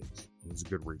right bigs. He's a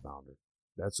good rebounder.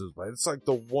 That's his play. It's like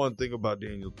the one thing about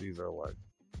Daniel Theis I like.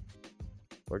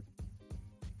 Like,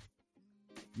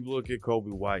 you look at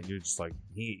Kobe White and you're just like,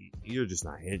 you're just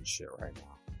not hitting shit right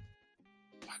now.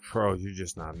 Like, bro, you're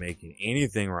just not making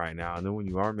anything right now. And then when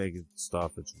you are making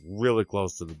stuff, it's really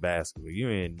close to the basket. You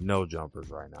ain't no jumpers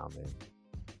right now, man.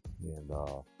 And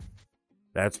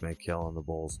that's been killing the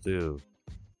Bulls too.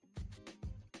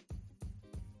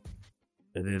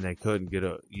 And then they couldn't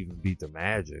even beat the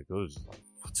Magic. It was just like,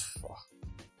 what the fuck?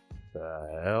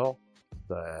 The hell?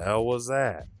 The hell was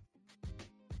that?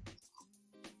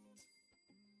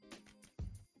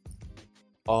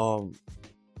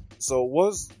 So it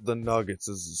was the Nuggets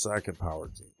as the second power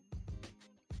team.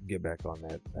 Get back on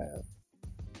that path.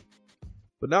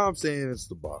 But now I'm saying it's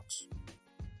the Bucks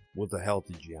with a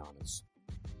healthy Giannis.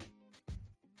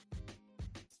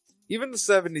 Even the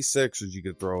 76ers you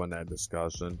could throw in that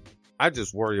discussion. I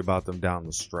just worry about them down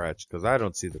the stretch because I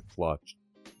don't see the clutch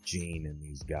gene in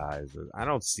these guys. I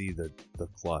don't see the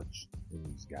clutch in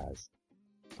these guys.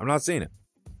 I'm not seeing it.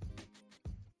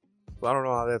 So I don't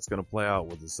know how that's going to play out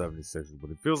with the 76ers,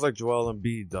 but it feels like Joel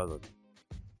Embiid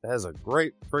has a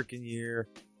great freaking year.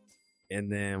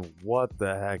 And then what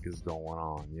the heck is going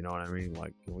on? You know what I mean?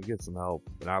 Like, can we get some help?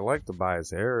 And I like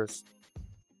Tobias Harris.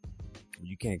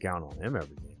 You can't count on him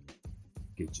every game.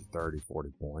 Get you 30, 40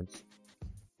 points.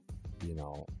 You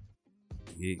know,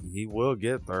 he will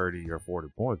get 30 or 40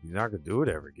 points. He's not going to do it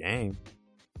every game.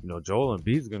 You know, Joel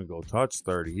Embiid's going to go touch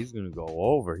 30. He's going to go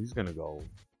over. He's going to go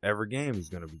every game. He's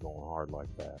going to be going hard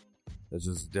like that. It's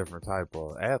just a different type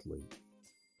of athlete.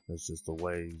 It's just the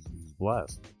way he's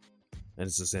blessed. And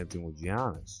it's the same thing with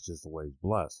Giannis. It's just the way he's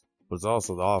blessed. But it's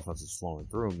also the offense is flowing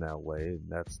through him that way, and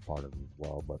that's part of it as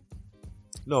well. But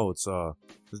no,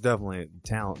 there's definitely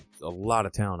talent, a lot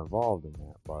of talent involved in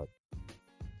that. But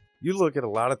you look at a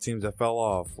lot of teams that fell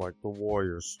off, like the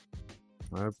Warriors.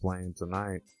 They're playing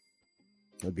tonight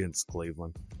against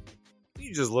Cleveland.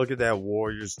 You just look at that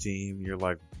Warriors team, you're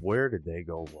like, where did they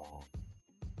go wrong?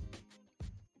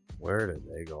 Where did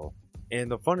they go? And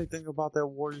the funny thing about that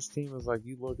Warriors team is, like,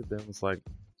 you look at them, it's like,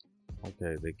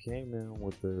 okay, they came in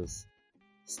with this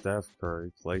Steph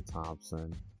Curry, Klay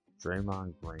Thompson,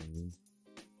 Draymond Green,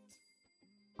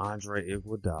 Andre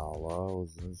Iguodala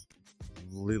was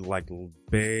like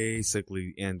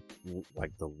basically in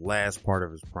like the last part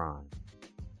of his prime.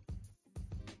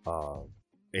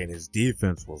 And his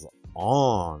defense was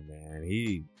on, man.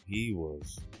 He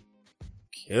was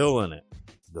killing it,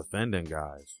 defending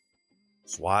guys,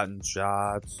 swatting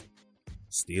shots,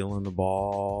 stealing the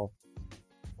ball,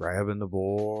 grabbing the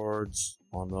boards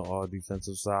on the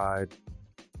defensive side.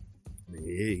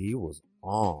 He was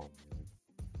on, man.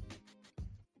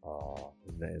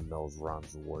 In those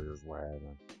runs the Warriors were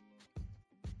having.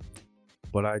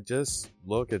 But I just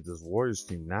look at this Warriors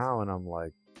team now and I'm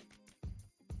like,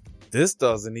 this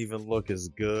doesn't even look as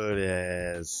good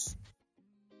as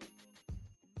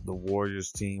the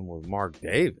Warriors team with Mark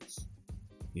Davis.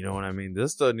 You know what I mean?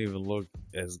 This doesn't even look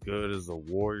as good as the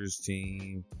Warriors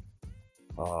team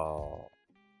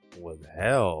with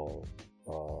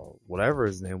whatever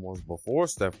his name was before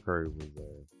Steph Curry was there.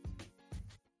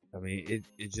 I mean,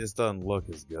 it just doesn't look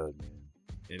as good,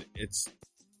 man. It's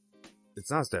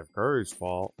not Steph Curry's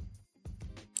fault.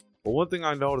 But one thing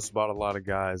I noticed about a lot of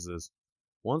guys is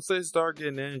once they start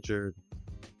getting injured,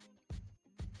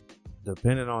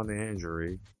 depending on the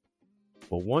injury,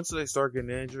 but once they start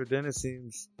getting injured, then it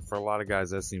seems, for a lot of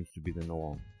guys, that seems to be the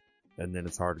norm. And then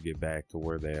it's hard to get back to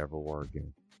where they ever were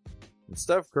again. And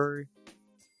Steph Curry,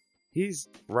 he's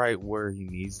right where he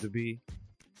needs to be.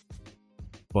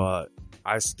 But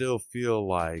I still feel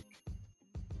like,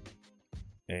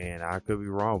 and I could be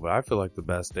wrong, but I feel like the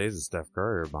best days of Steph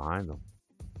Curry are behind him.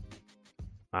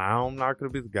 I'm not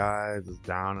going to be the guy that's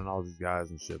down and all these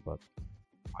guys and shit, but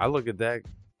I look at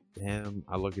him,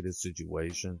 I look at his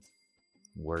situation,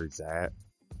 where he's at.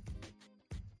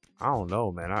 I don't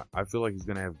know, man. I feel like he's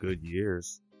going to have good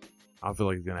years. I don't feel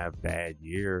like he's going to have a bad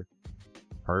year,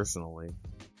 personally.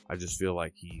 I just feel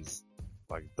like he's,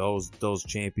 like, those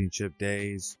championship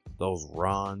days, those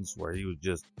runs where he was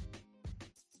just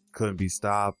couldn't be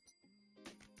stopped.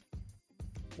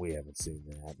 We haven't seen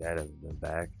that. That hasn't been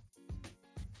back.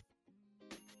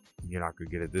 You're not going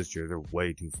to get it this year. They're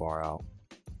way too far out.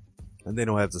 And they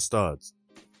don't have the studs.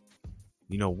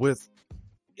 You know,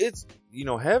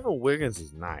 having Wiggins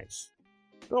is nice.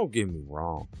 Don't get me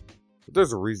wrong. But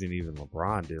there's a reason even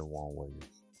LeBron didn't want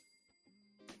Wiggins.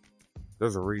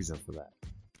 There's a reason for that.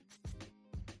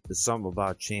 It's something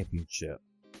about championship.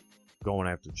 Going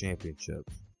after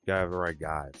championships. You gotta have the right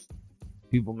guys.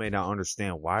 People may not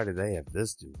understand, why do they have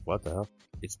this dude? What the hell?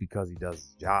 It's because he does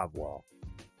his job well.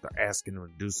 They're asking him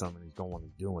to do something, he's going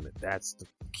and doing it. That's the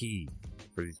key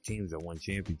for these teams that win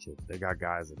championships. They got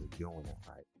guys that are doing it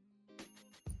right.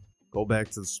 Go back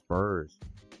to the Spurs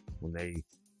when they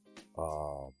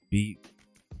beat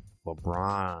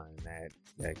LeBron and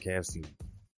that Cavs team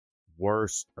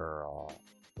worse, or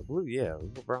I believe, yeah, it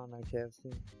was LeBron and that Cavs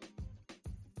team.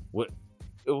 What?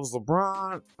 It was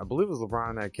LeBron. I believe it was LeBron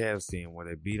and that Cavs team where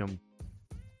they beat them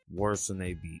worse than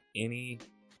they beat any.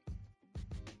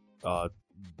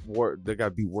 They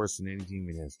got beat worse than any team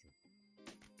in history,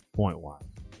 point wise,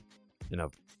 in a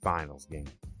finals game.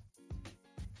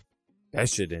 That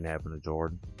shit didn't happen to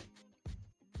Jordan.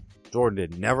 Jordan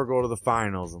did never go to the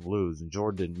finals and lose, and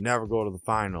Jordan did never go to the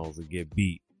finals and get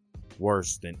beat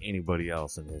worse than anybody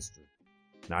else in history.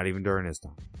 Not even during his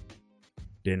time.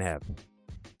 Didn't happen.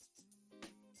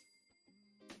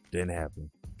 Didn't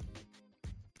happen.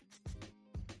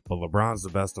 But LeBron's the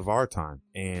best of our time,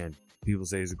 and people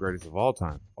say he's the greatest of all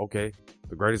time. Okay,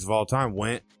 the greatest of all time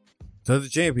went to the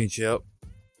championship,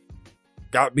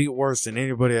 got beat worse than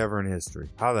anybody ever in history.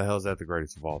 How the hell is that the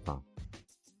greatest of all time?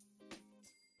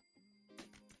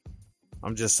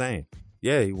 I'm just saying.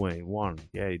 Yeah, he won. He won.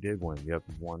 Yeah, he did win. Yep,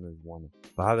 he won. He won.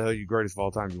 But how the hell are you greatest of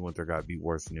all time? You went there, got beat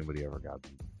worse than anybody ever got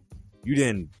beat. You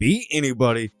didn't beat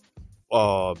anybody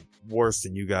worse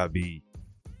than you got beat.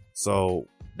 So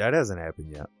that hasn't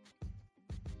happened yet.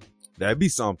 That'd be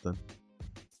something.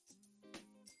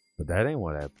 But that ain't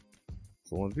what happened.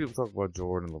 So when people talk about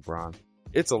Jordan and LeBron,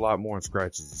 it's a lot more than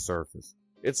scratches the surface.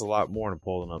 It's a lot more than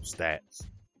pulling up stats.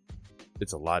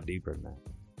 It's a lot deeper than that.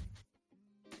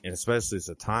 And especially it's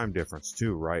a time difference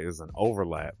too, right? There's an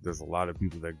overlap. There's a lot of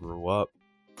people that grew up,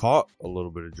 caught a little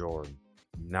bit of Jordan.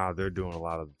 Now they're doing a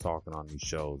lot of the talking on these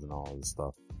shows and all this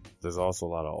stuff. There's also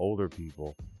a lot of older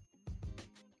people,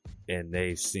 and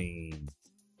they've seen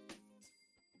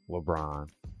LeBron,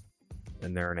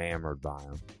 and they're enamored by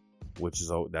him, which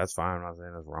is, that's fine. I'm not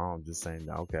saying that's wrong. I'm just saying,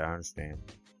 okay, I understand.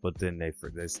 But then they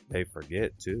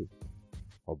forget too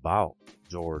about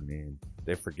Jordan, and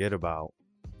they forget about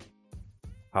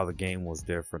how the game was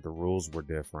different, the rules were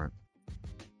different.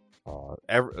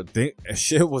 Everything,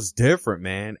 shit was different,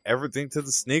 man. Everything to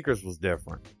the sneakers was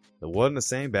different. It wasn't the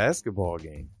same basketball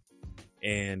game.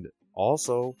 And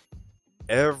also,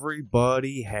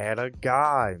 everybody had a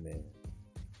guy, man.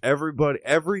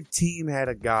 Every team had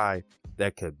a guy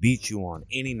that could beat you on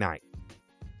any night.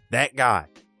 That guy,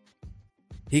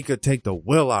 he could take the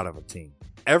will out of a team.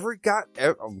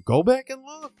 Go back and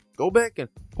look. Go back and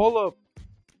pull up.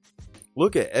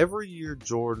 Look at every year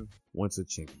Jordan wins a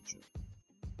championship.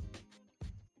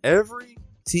 Every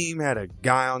team had a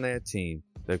guy on that team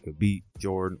that could beat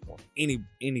Jordan on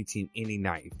any team, any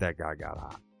night if that guy got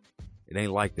hot. It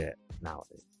ain't like that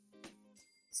nowadays.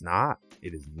 It's not.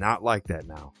 It is not like that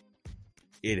now.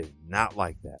 It is not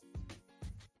like that.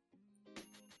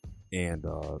 And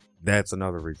that's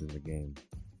another reason the game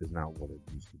is not what it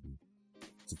used to be.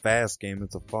 It's a fast game.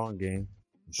 It's a fun game.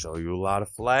 They show you a lot of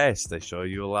flash. They show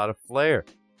you a lot of flair.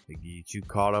 They get you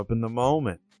caught up in the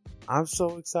moment. I'm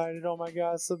so excited. Oh my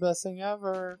God, it's the best thing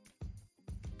ever.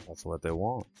 That's what they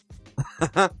want.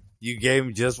 You gave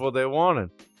them just what they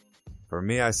wanted. For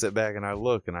me, I sit back and I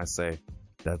look and I say,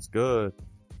 that's good,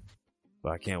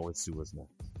 but I can't wait to see what's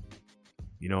next.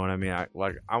 You know what I mean? I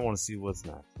want to see what's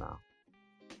next now.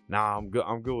 Now I'm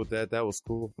good with that. That was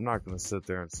cool. I'm not going to sit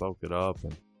there and soak it up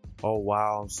and, oh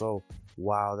wow,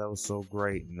 that was so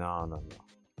great. No.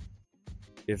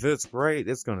 If it's great,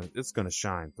 it's gonna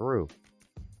shine through.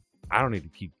 I don't need to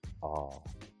keep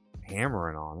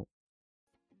hammering on it.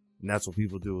 And that's what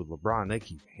people do with LeBron. They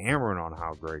keep hammering on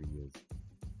how great he is.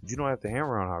 But you don't have to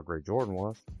hammer on how great Jordan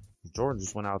was. Jordan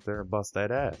just went out there and bust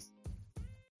that ass.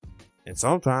 And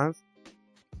sometimes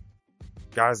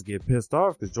guys get pissed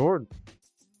off because Jordan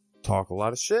talk a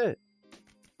lot of shit.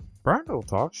 Brian don't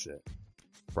talk shit.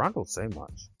 Brian don't say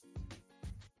much.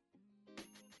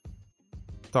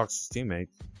 Talks to his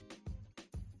teammates.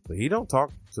 But he don't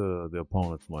talk to the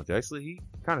opponents much. Actually, he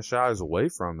kind of shies away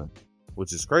from it,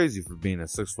 which is crazy for being a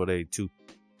 6'8",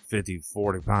 250,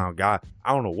 40-pound guy.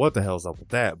 I don't know what the hell's up with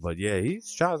that, but yeah, he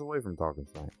shies away from talking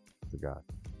smack to guys.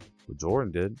 But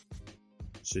Jordan did.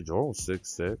 Shit, Jordan was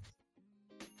 6'6".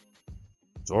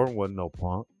 Jordan wasn't no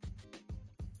punk.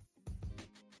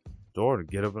 Jordan,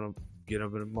 get up in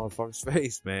a motherfucker's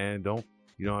face, man. Don't,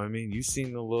 you know what I mean? You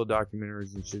seen the little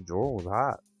documentaries and shit. Jordan was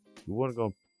hot. You wasn't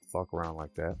gonna fuck around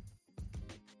like that.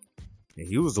 And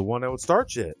he was the one that would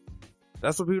start shit.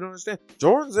 That's what people don't understand.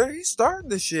 Jordan's there. He's starting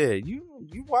the shit. You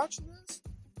watching this?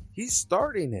 He's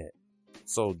starting it.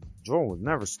 So Jordan was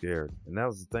never scared. And that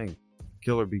was the thing.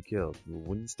 Kill or be killed.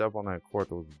 When you step on that court,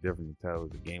 there was a different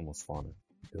mentality. The game was funner.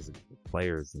 Because the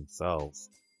players themselves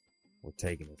were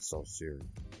taking it so serious.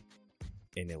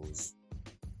 And it was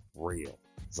real.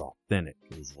 It was authentic.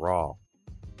 It was raw.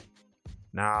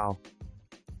 Now,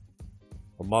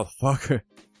 a motherfucker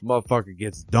Motherfucker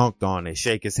gets dunked on. They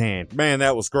shake his hand. Man,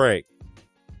 that was great.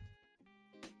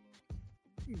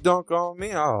 You dunk on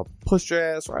me, I'll push your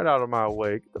ass right out of my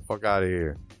way. Get the fuck out of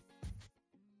here.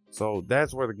 So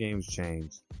that's where the game's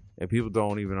changed. And people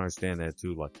don't even understand that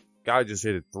too. Like, guy just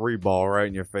hit a 3-ball right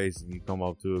in your face and you come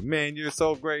up to it. Man, you're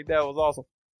so great. That was awesome.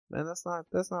 Man, that's not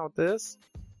what this.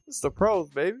 This is the pros,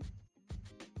 baby.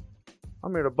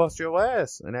 I'm here to bust your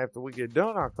ass. And after we get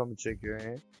done, I'll come and shake your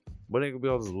hand. But ain't gonna be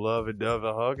able to just love it, dove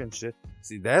it, hug and shit.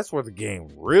 See, that's where the game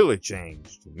really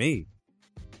changed to me.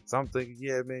 So I'm thinking,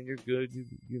 yeah, man, you're good.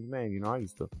 You're the man. You know, I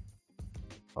used to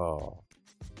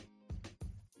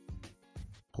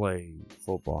play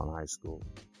football in high school.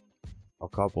 A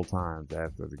couple times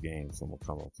after the game, someone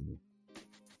come up to me.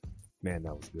 Man,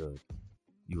 that was good.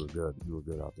 You were good. You were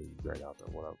good out there. You were great out there.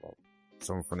 Whatever.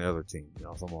 Someone from the other team, you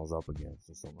know, someone was up against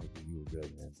or something like that. You were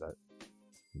good, man. That,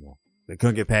 you know, they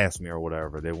couldn't get past me or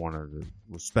whatever. They wanted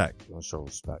respect. They want to show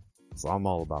respect. So I'm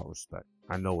all about respect.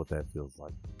 I know what that feels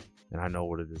like. And I know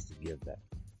what it is to give that.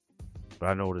 But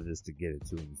I know what it is to get it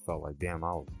too. And you felt like, damn,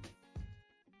 I was,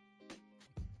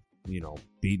 you know,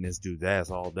 beating this dude's ass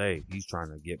all day. He's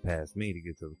trying to get past me to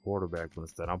get to the quarterback, but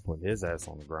instead I'm putting his ass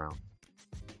on the ground.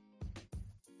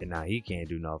 And now he can't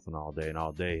do nothing all day, and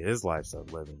all day his life's a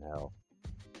living hell.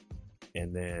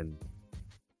 And then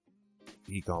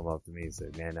he come up to me and say,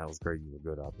 man, that was great. You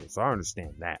were good out there. So I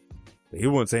understand that. But he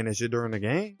wasn't saying that shit during the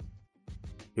game.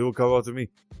 He would come up to me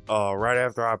right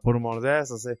after I put him on his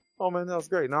ass and say, oh man, that was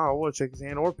great. No, I would shake his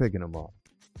hand or picking him up.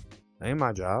 That ain't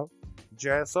my job. Get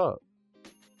your ass up.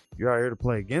 You're out here to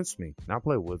play against me, not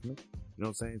play with me. You know what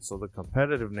I'm saying? So the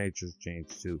competitive nature's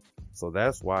changed too. So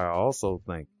that's why I also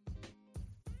think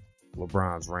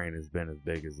LeBron's reign has been as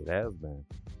big as it has been.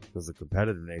 Because the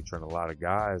competitive nature in a lot of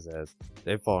guys, as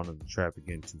they fall into the trap of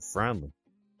getting too friendly.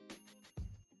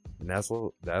 And that's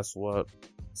what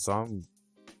some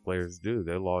players do.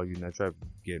 They lull you in that trap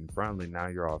of getting friendly. Now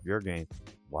you're off your game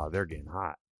while they're getting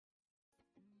hot.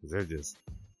 Because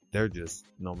they're just,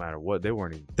 no matter what, they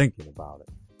weren't even thinking about it.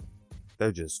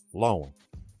 They're just flowing.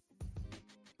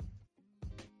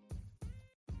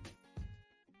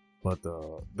 But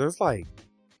there's like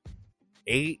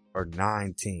 8 or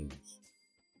 9 teams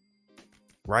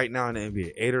right now in the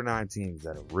NBA, 8 or 9 teams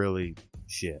that are really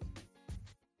shit.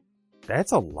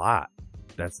 That's a lot.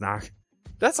 That's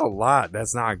a lot.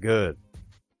 That's not good.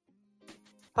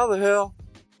 How the hell?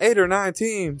 8 or 9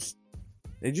 teams.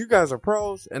 And you guys are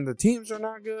pros and the teams are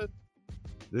not good?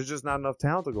 There's just not enough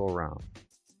talent to go around.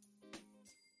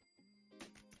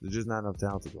 There's just not enough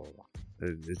talent to go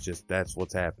around. It's just, that's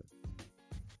what's happened.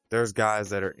 There's guys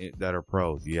that are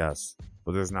pros, yes.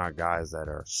 But there's not guys that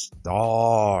are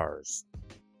stars.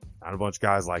 Not a bunch of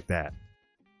guys like that.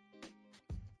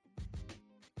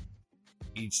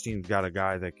 Each team's got a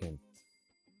guy that can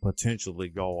potentially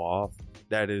go off.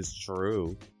 That is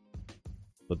true.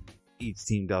 But each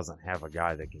team doesn't have a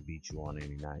guy that can beat you on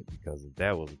any night. Because if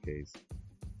that was the case,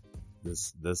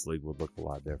 this league would look a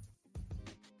lot different.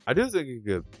 I do think you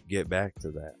could get back to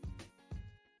that.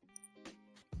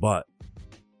 But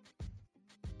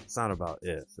it's not about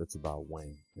if, it's about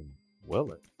when. And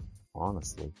will it?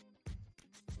 Honestly.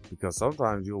 Because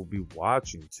sometimes you'll be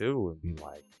watching too and be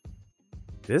like,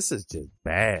 this is just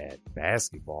bad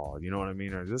basketball. You know what I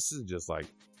mean? Or this is just like,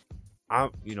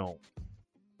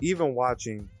 even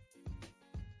watching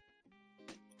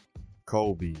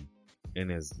Kobe in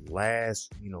his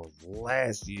last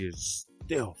year,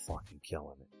 still fucking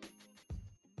killing it.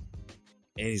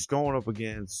 And he's going up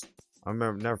against,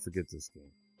 never forget this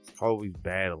game. Kobe's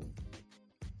battling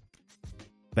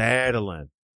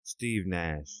Steve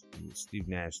Nash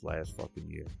last fucking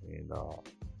year. And,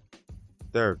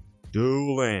 they're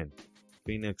dueling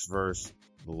Phoenix versus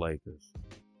the Lakers.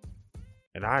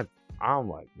 And I'm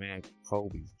like, man,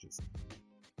 Kobe's just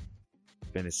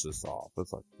finished this off.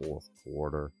 It's like fourth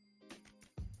quarter.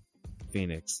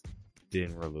 Phoenix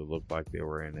didn't really look like they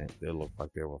were in it. They looked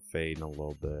like they were fading a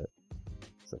little bit.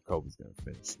 So Kobe's gonna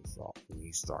finish this off. And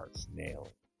he starts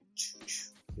nailing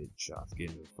big shots,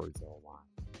 getting to the free throw line,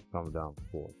 coming down the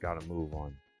floor. Gotta move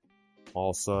on. All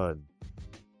of a sudden,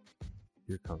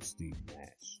 here comes Steve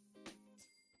Nash.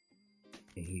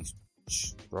 And he's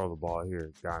throw the ball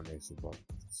here. Guy makes it bucket.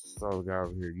 Throw the guy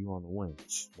over here. You on the wing.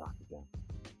 Knock it down.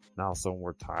 Now all of a sudden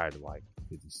we're tied at like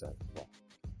 50 seconds left.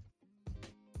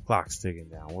 Clock's ticking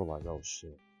down. We're like, oh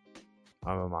shit.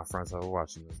 I remember my friends were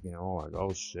watching this game. I'm like,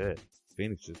 oh shit.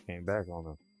 Phoenix just came back on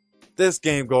them. This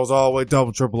game goes all the way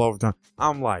double, triple overtime.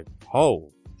 I'm like,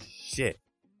 oh shit.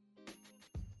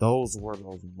 Those were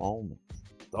those moments.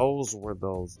 Those were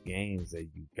those games that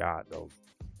you got.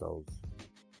 Those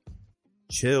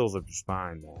chills up your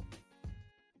spine, man.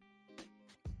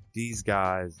 these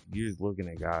guys, you're just looking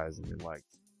at guys and you're like,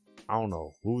 I don't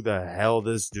know who the hell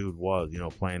this dude was,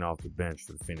 playing off the bench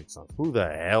for the Phoenix Suns. Who the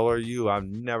hell are you? I've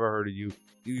never heard of you.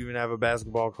 You even have a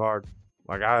basketball card?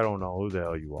 Like, I don't know who the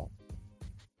hell you are.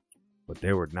 But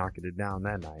they were knocking it down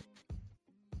that night.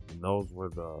 And those were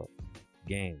the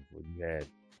games where you had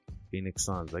Phoenix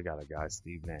Suns. They got a guy,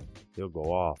 Steve Nash. He'll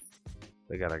go off.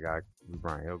 They got a guy, Kobe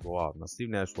Bryant. He'll go off. Now, Steve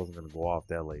Nash wasn't going to go off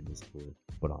that late in his career.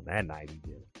 But on that night, he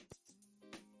did.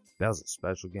 That was a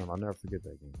special game. I'll never forget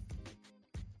that game.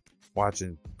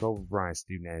 Watching Kobe Bryant,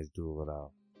 Steve Nash duel it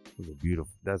out.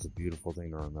 That's a beautiful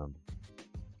thing to remember.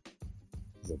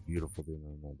 It's a beautiful thing to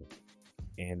remember.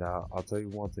 And I'll tell you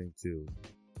one thing too.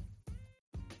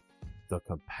 The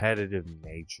competitive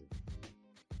nature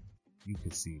you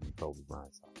could see in Kobe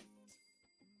Bryant's eye.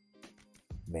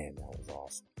 Man, that was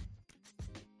awesome.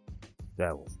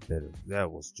 That was bitter.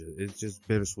 It's just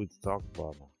bittersweet to talk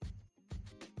about now.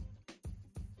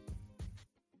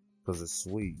 Because it's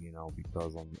sweet,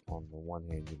 because on the one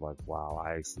hand, you're like, wow,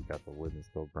 I actually got to witness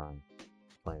Kobe Bryant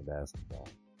playing basketball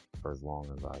for as long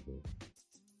as I did.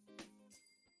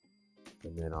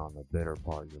 And then on the bitter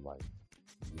part, you're like,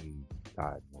 he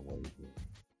died in the way he did.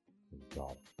 His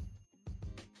daughter.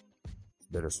 It's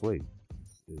bittersweet.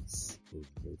 It's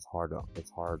hard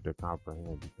to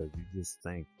comprehend because you just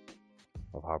think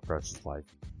of how precious life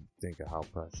is. You think of how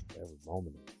precious every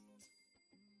moment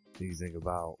is. You think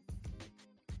about,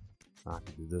 I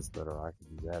can do this better, I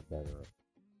can do that better.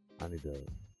 I need to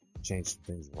change some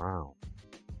things around.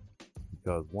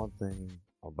 Because one thing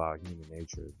about human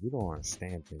nature is we don't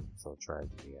understand things until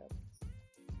tragedy happens.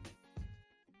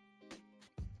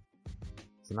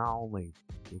 So not only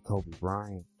did Kobe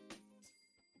Bryant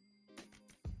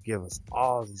give us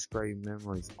all these great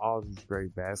memories, all these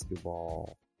great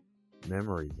basketball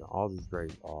memories, and all these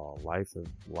great life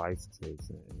tips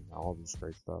and all this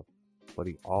great stuff, but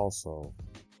he also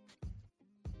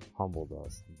humbled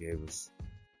us and gave us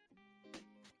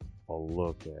a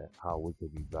look at how we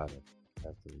could be better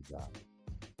after he died.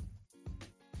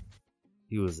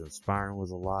 He was inspiring,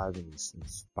 was alive, and he's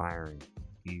inspiring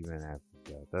even after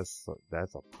death.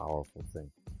 That's a powerful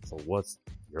thing. So what's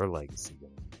your legacy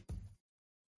going to be?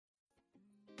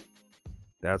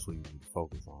 That's what you need to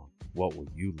focus on. What will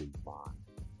you leave behind?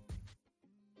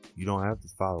 You don't have to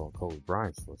follow in Kobe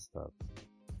Bryant's footsteps.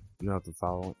 You don't have to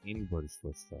follow in anybody's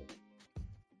footsteps.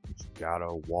 But you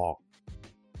gotta walk.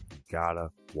 You gotta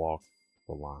walk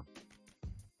the line.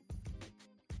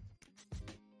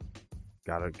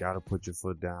 Gotta put your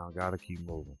foot down. Gotta keep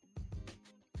moving.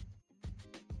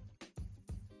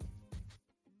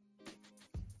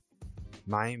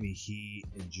 Miami Heat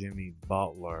and Jimmy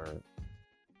Butler.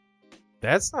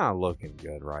 That's not looking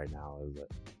good right now, is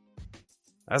it?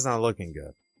 That's not looking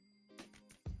good.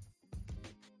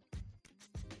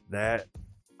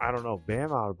 I don't know,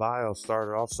 Bam Adebayo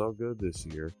started off so good this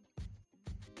year.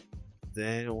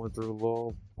 Then it went through a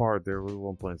little part there where we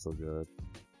weren't playing so good.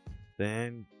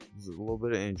 Then there's a little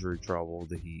bit of injury trouble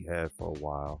that he had for a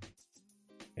while.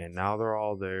 And now they're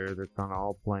all there. They're kind of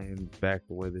all playing back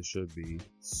the way they should be,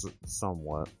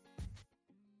 somewhat.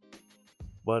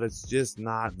 But it's just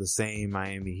not the same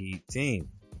Miami Heat team.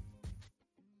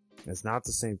 It's not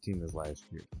the same team as last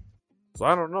year. So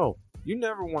I don't know. You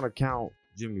never want to count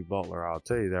Jimmy Butler. I'll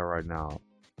tell you that right now.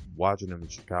 Watching him in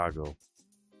Chicago,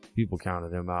 people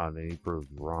counted him out and then he proved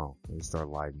wrong. And he started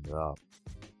lighting it up.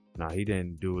 Now, he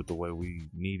didn't do it the way we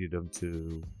needed him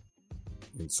to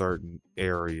in certain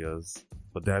areas.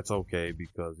 But that's okay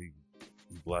because he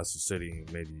blessed the city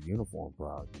and made his uniform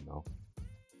proud,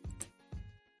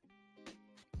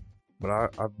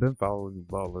 But I've been following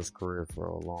Butler's career for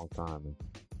a long time. And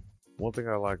one thing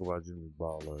I like about Jimmy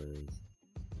Butler is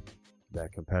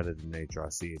that competitive nature. I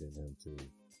see it in him too.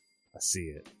 I see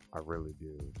it. I really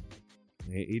do.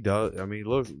 He does. I mean, he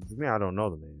looks, to me, I don't know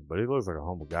the man, but he looks like a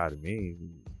humble guy to me.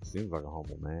 He seems like a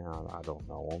humble man. I don't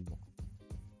know him.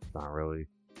 It's not really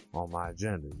on my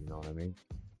agenda, you know what I mean?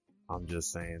 I'm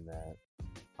just saying that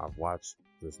I've watched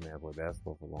this man play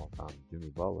basketball for a long time. Jimmy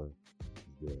Butler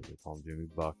is good. They call him Jimmy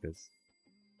Buckets.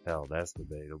 Hell, that's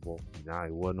debatable. Now,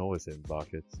 he wasn't always hitting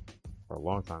buckets. For a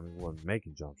long time, he wasn't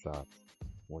making jump shots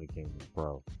when he came to the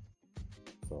pro.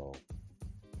 So,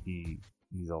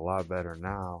 he's a lot better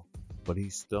now, but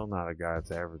he's still not a guy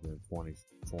that's averaging 20,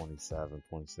 27,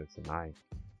 26 a night.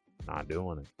 Not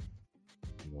doing it.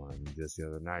 You know what I mean? Just the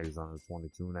other night, he was under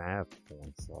 22.5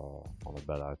 points on a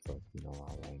bet I took.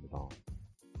 I landed on.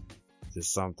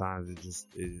 Just sometimes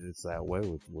it's that way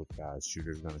with guys.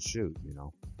 Shooters gonna shoot,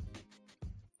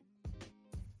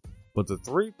 But the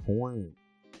 3-point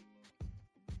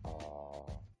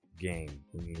game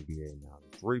in the NBA now,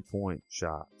 the 3-point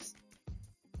shots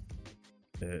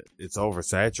It's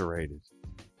oversaturated.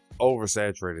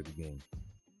 Oversaturated the game.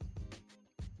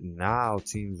 Now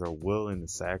teams are willing to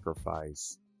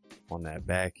sacrifice on that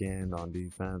back end on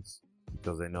defense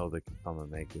because they know they can come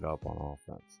and make it up on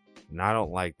offense. And I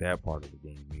don't like that part of the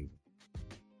game either.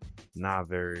 Not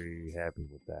very happy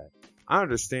with that. I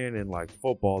understand in like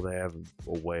football they have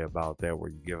a way about that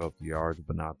where you give up the yards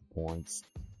but not the points.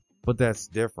 But that's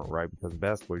different, right? Because in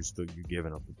basketball you're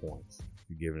giving up the points.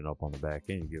 You're giving it up on the back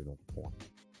end, you're giving up the points.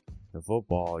 In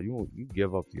football, you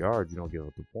give up the yards, you don't give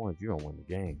up the points, you don't win the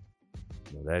game.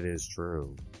 That is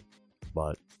true.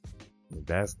 But in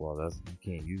basketball, you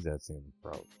can't use that same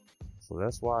approach. So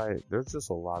that's why there's just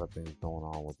a lot of things going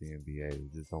on with the NBA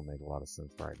that just don't make a lot of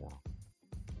sense right now.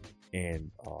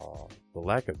 And the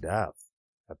lack of depth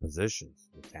at positions,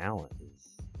 the talent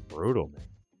is brutal, man.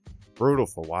 Brutal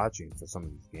for watching for some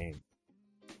of these games.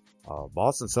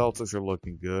 Boston Celtics are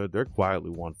looking good. They're quietly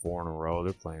won 4 in a row.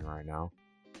 They're playing right now.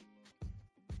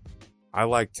 I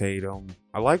like Tatum.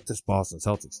 I like this Boston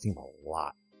Celtics team a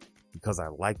lot because I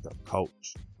like the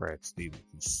coach, Brad Stevens.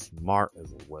 He's smart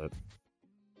as a whip.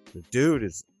 The dude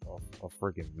is a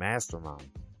freaking mastermind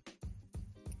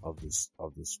of this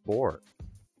sport.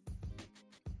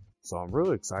 So I'm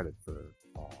really excited for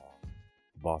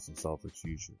Boston Celtics'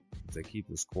 future if they keep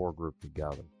this core group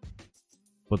together.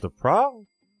 But the problem,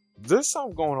 there's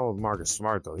something going on with Marcus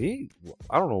Smart though.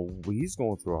 I don't know, he's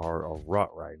going through a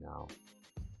rut right now.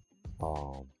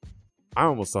 I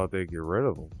almost thought they'd get rid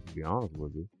of him, to be honest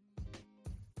with you.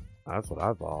 That's what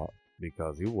I thought,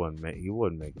 because he wasn't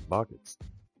making buckets.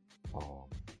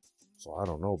 So I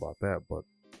don't know about that, but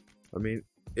I mean,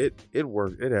 it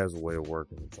works. It has a way of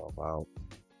working itself out.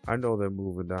 I know they're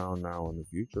moving down now in the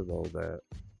future, though, that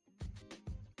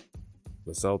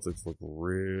the Celtics look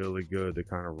really good to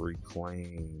kind of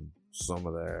reclaim some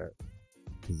of that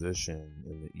position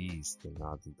in the East, and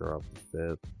not think they're up to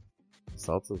 5th. The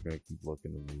Celtics are going to keep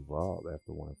looking to move up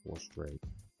after winning 4 straight.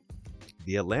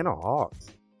 The Atlanta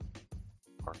Hawks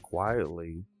are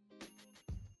quietly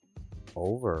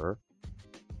over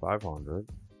 500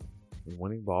 and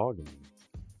winning ball games.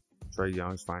 Trae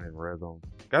Young's finding rhythm.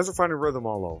 Guys are finding rhythm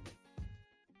all over.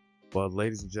 But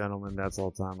ladies and gentlemen, that's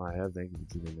all the time I have. Thank you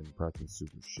for tuning in to Preston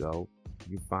Super Show.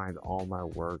 You can find all my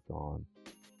work on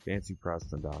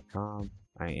fancypreston.com.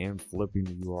 I am flipping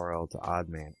the URL to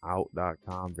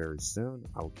oddmanout.com very soon.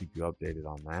 I will keep you updated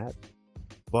on that.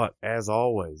 But as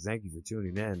always, thank you for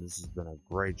tuning in. This has been a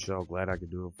great show. Glad I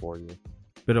could do it for you.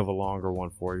 Bit of a longer one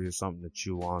for you, something to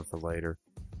chew on for later.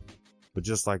 But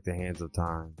just like the hands of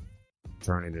time,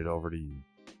 turning it over to you.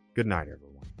 Good night, everyone.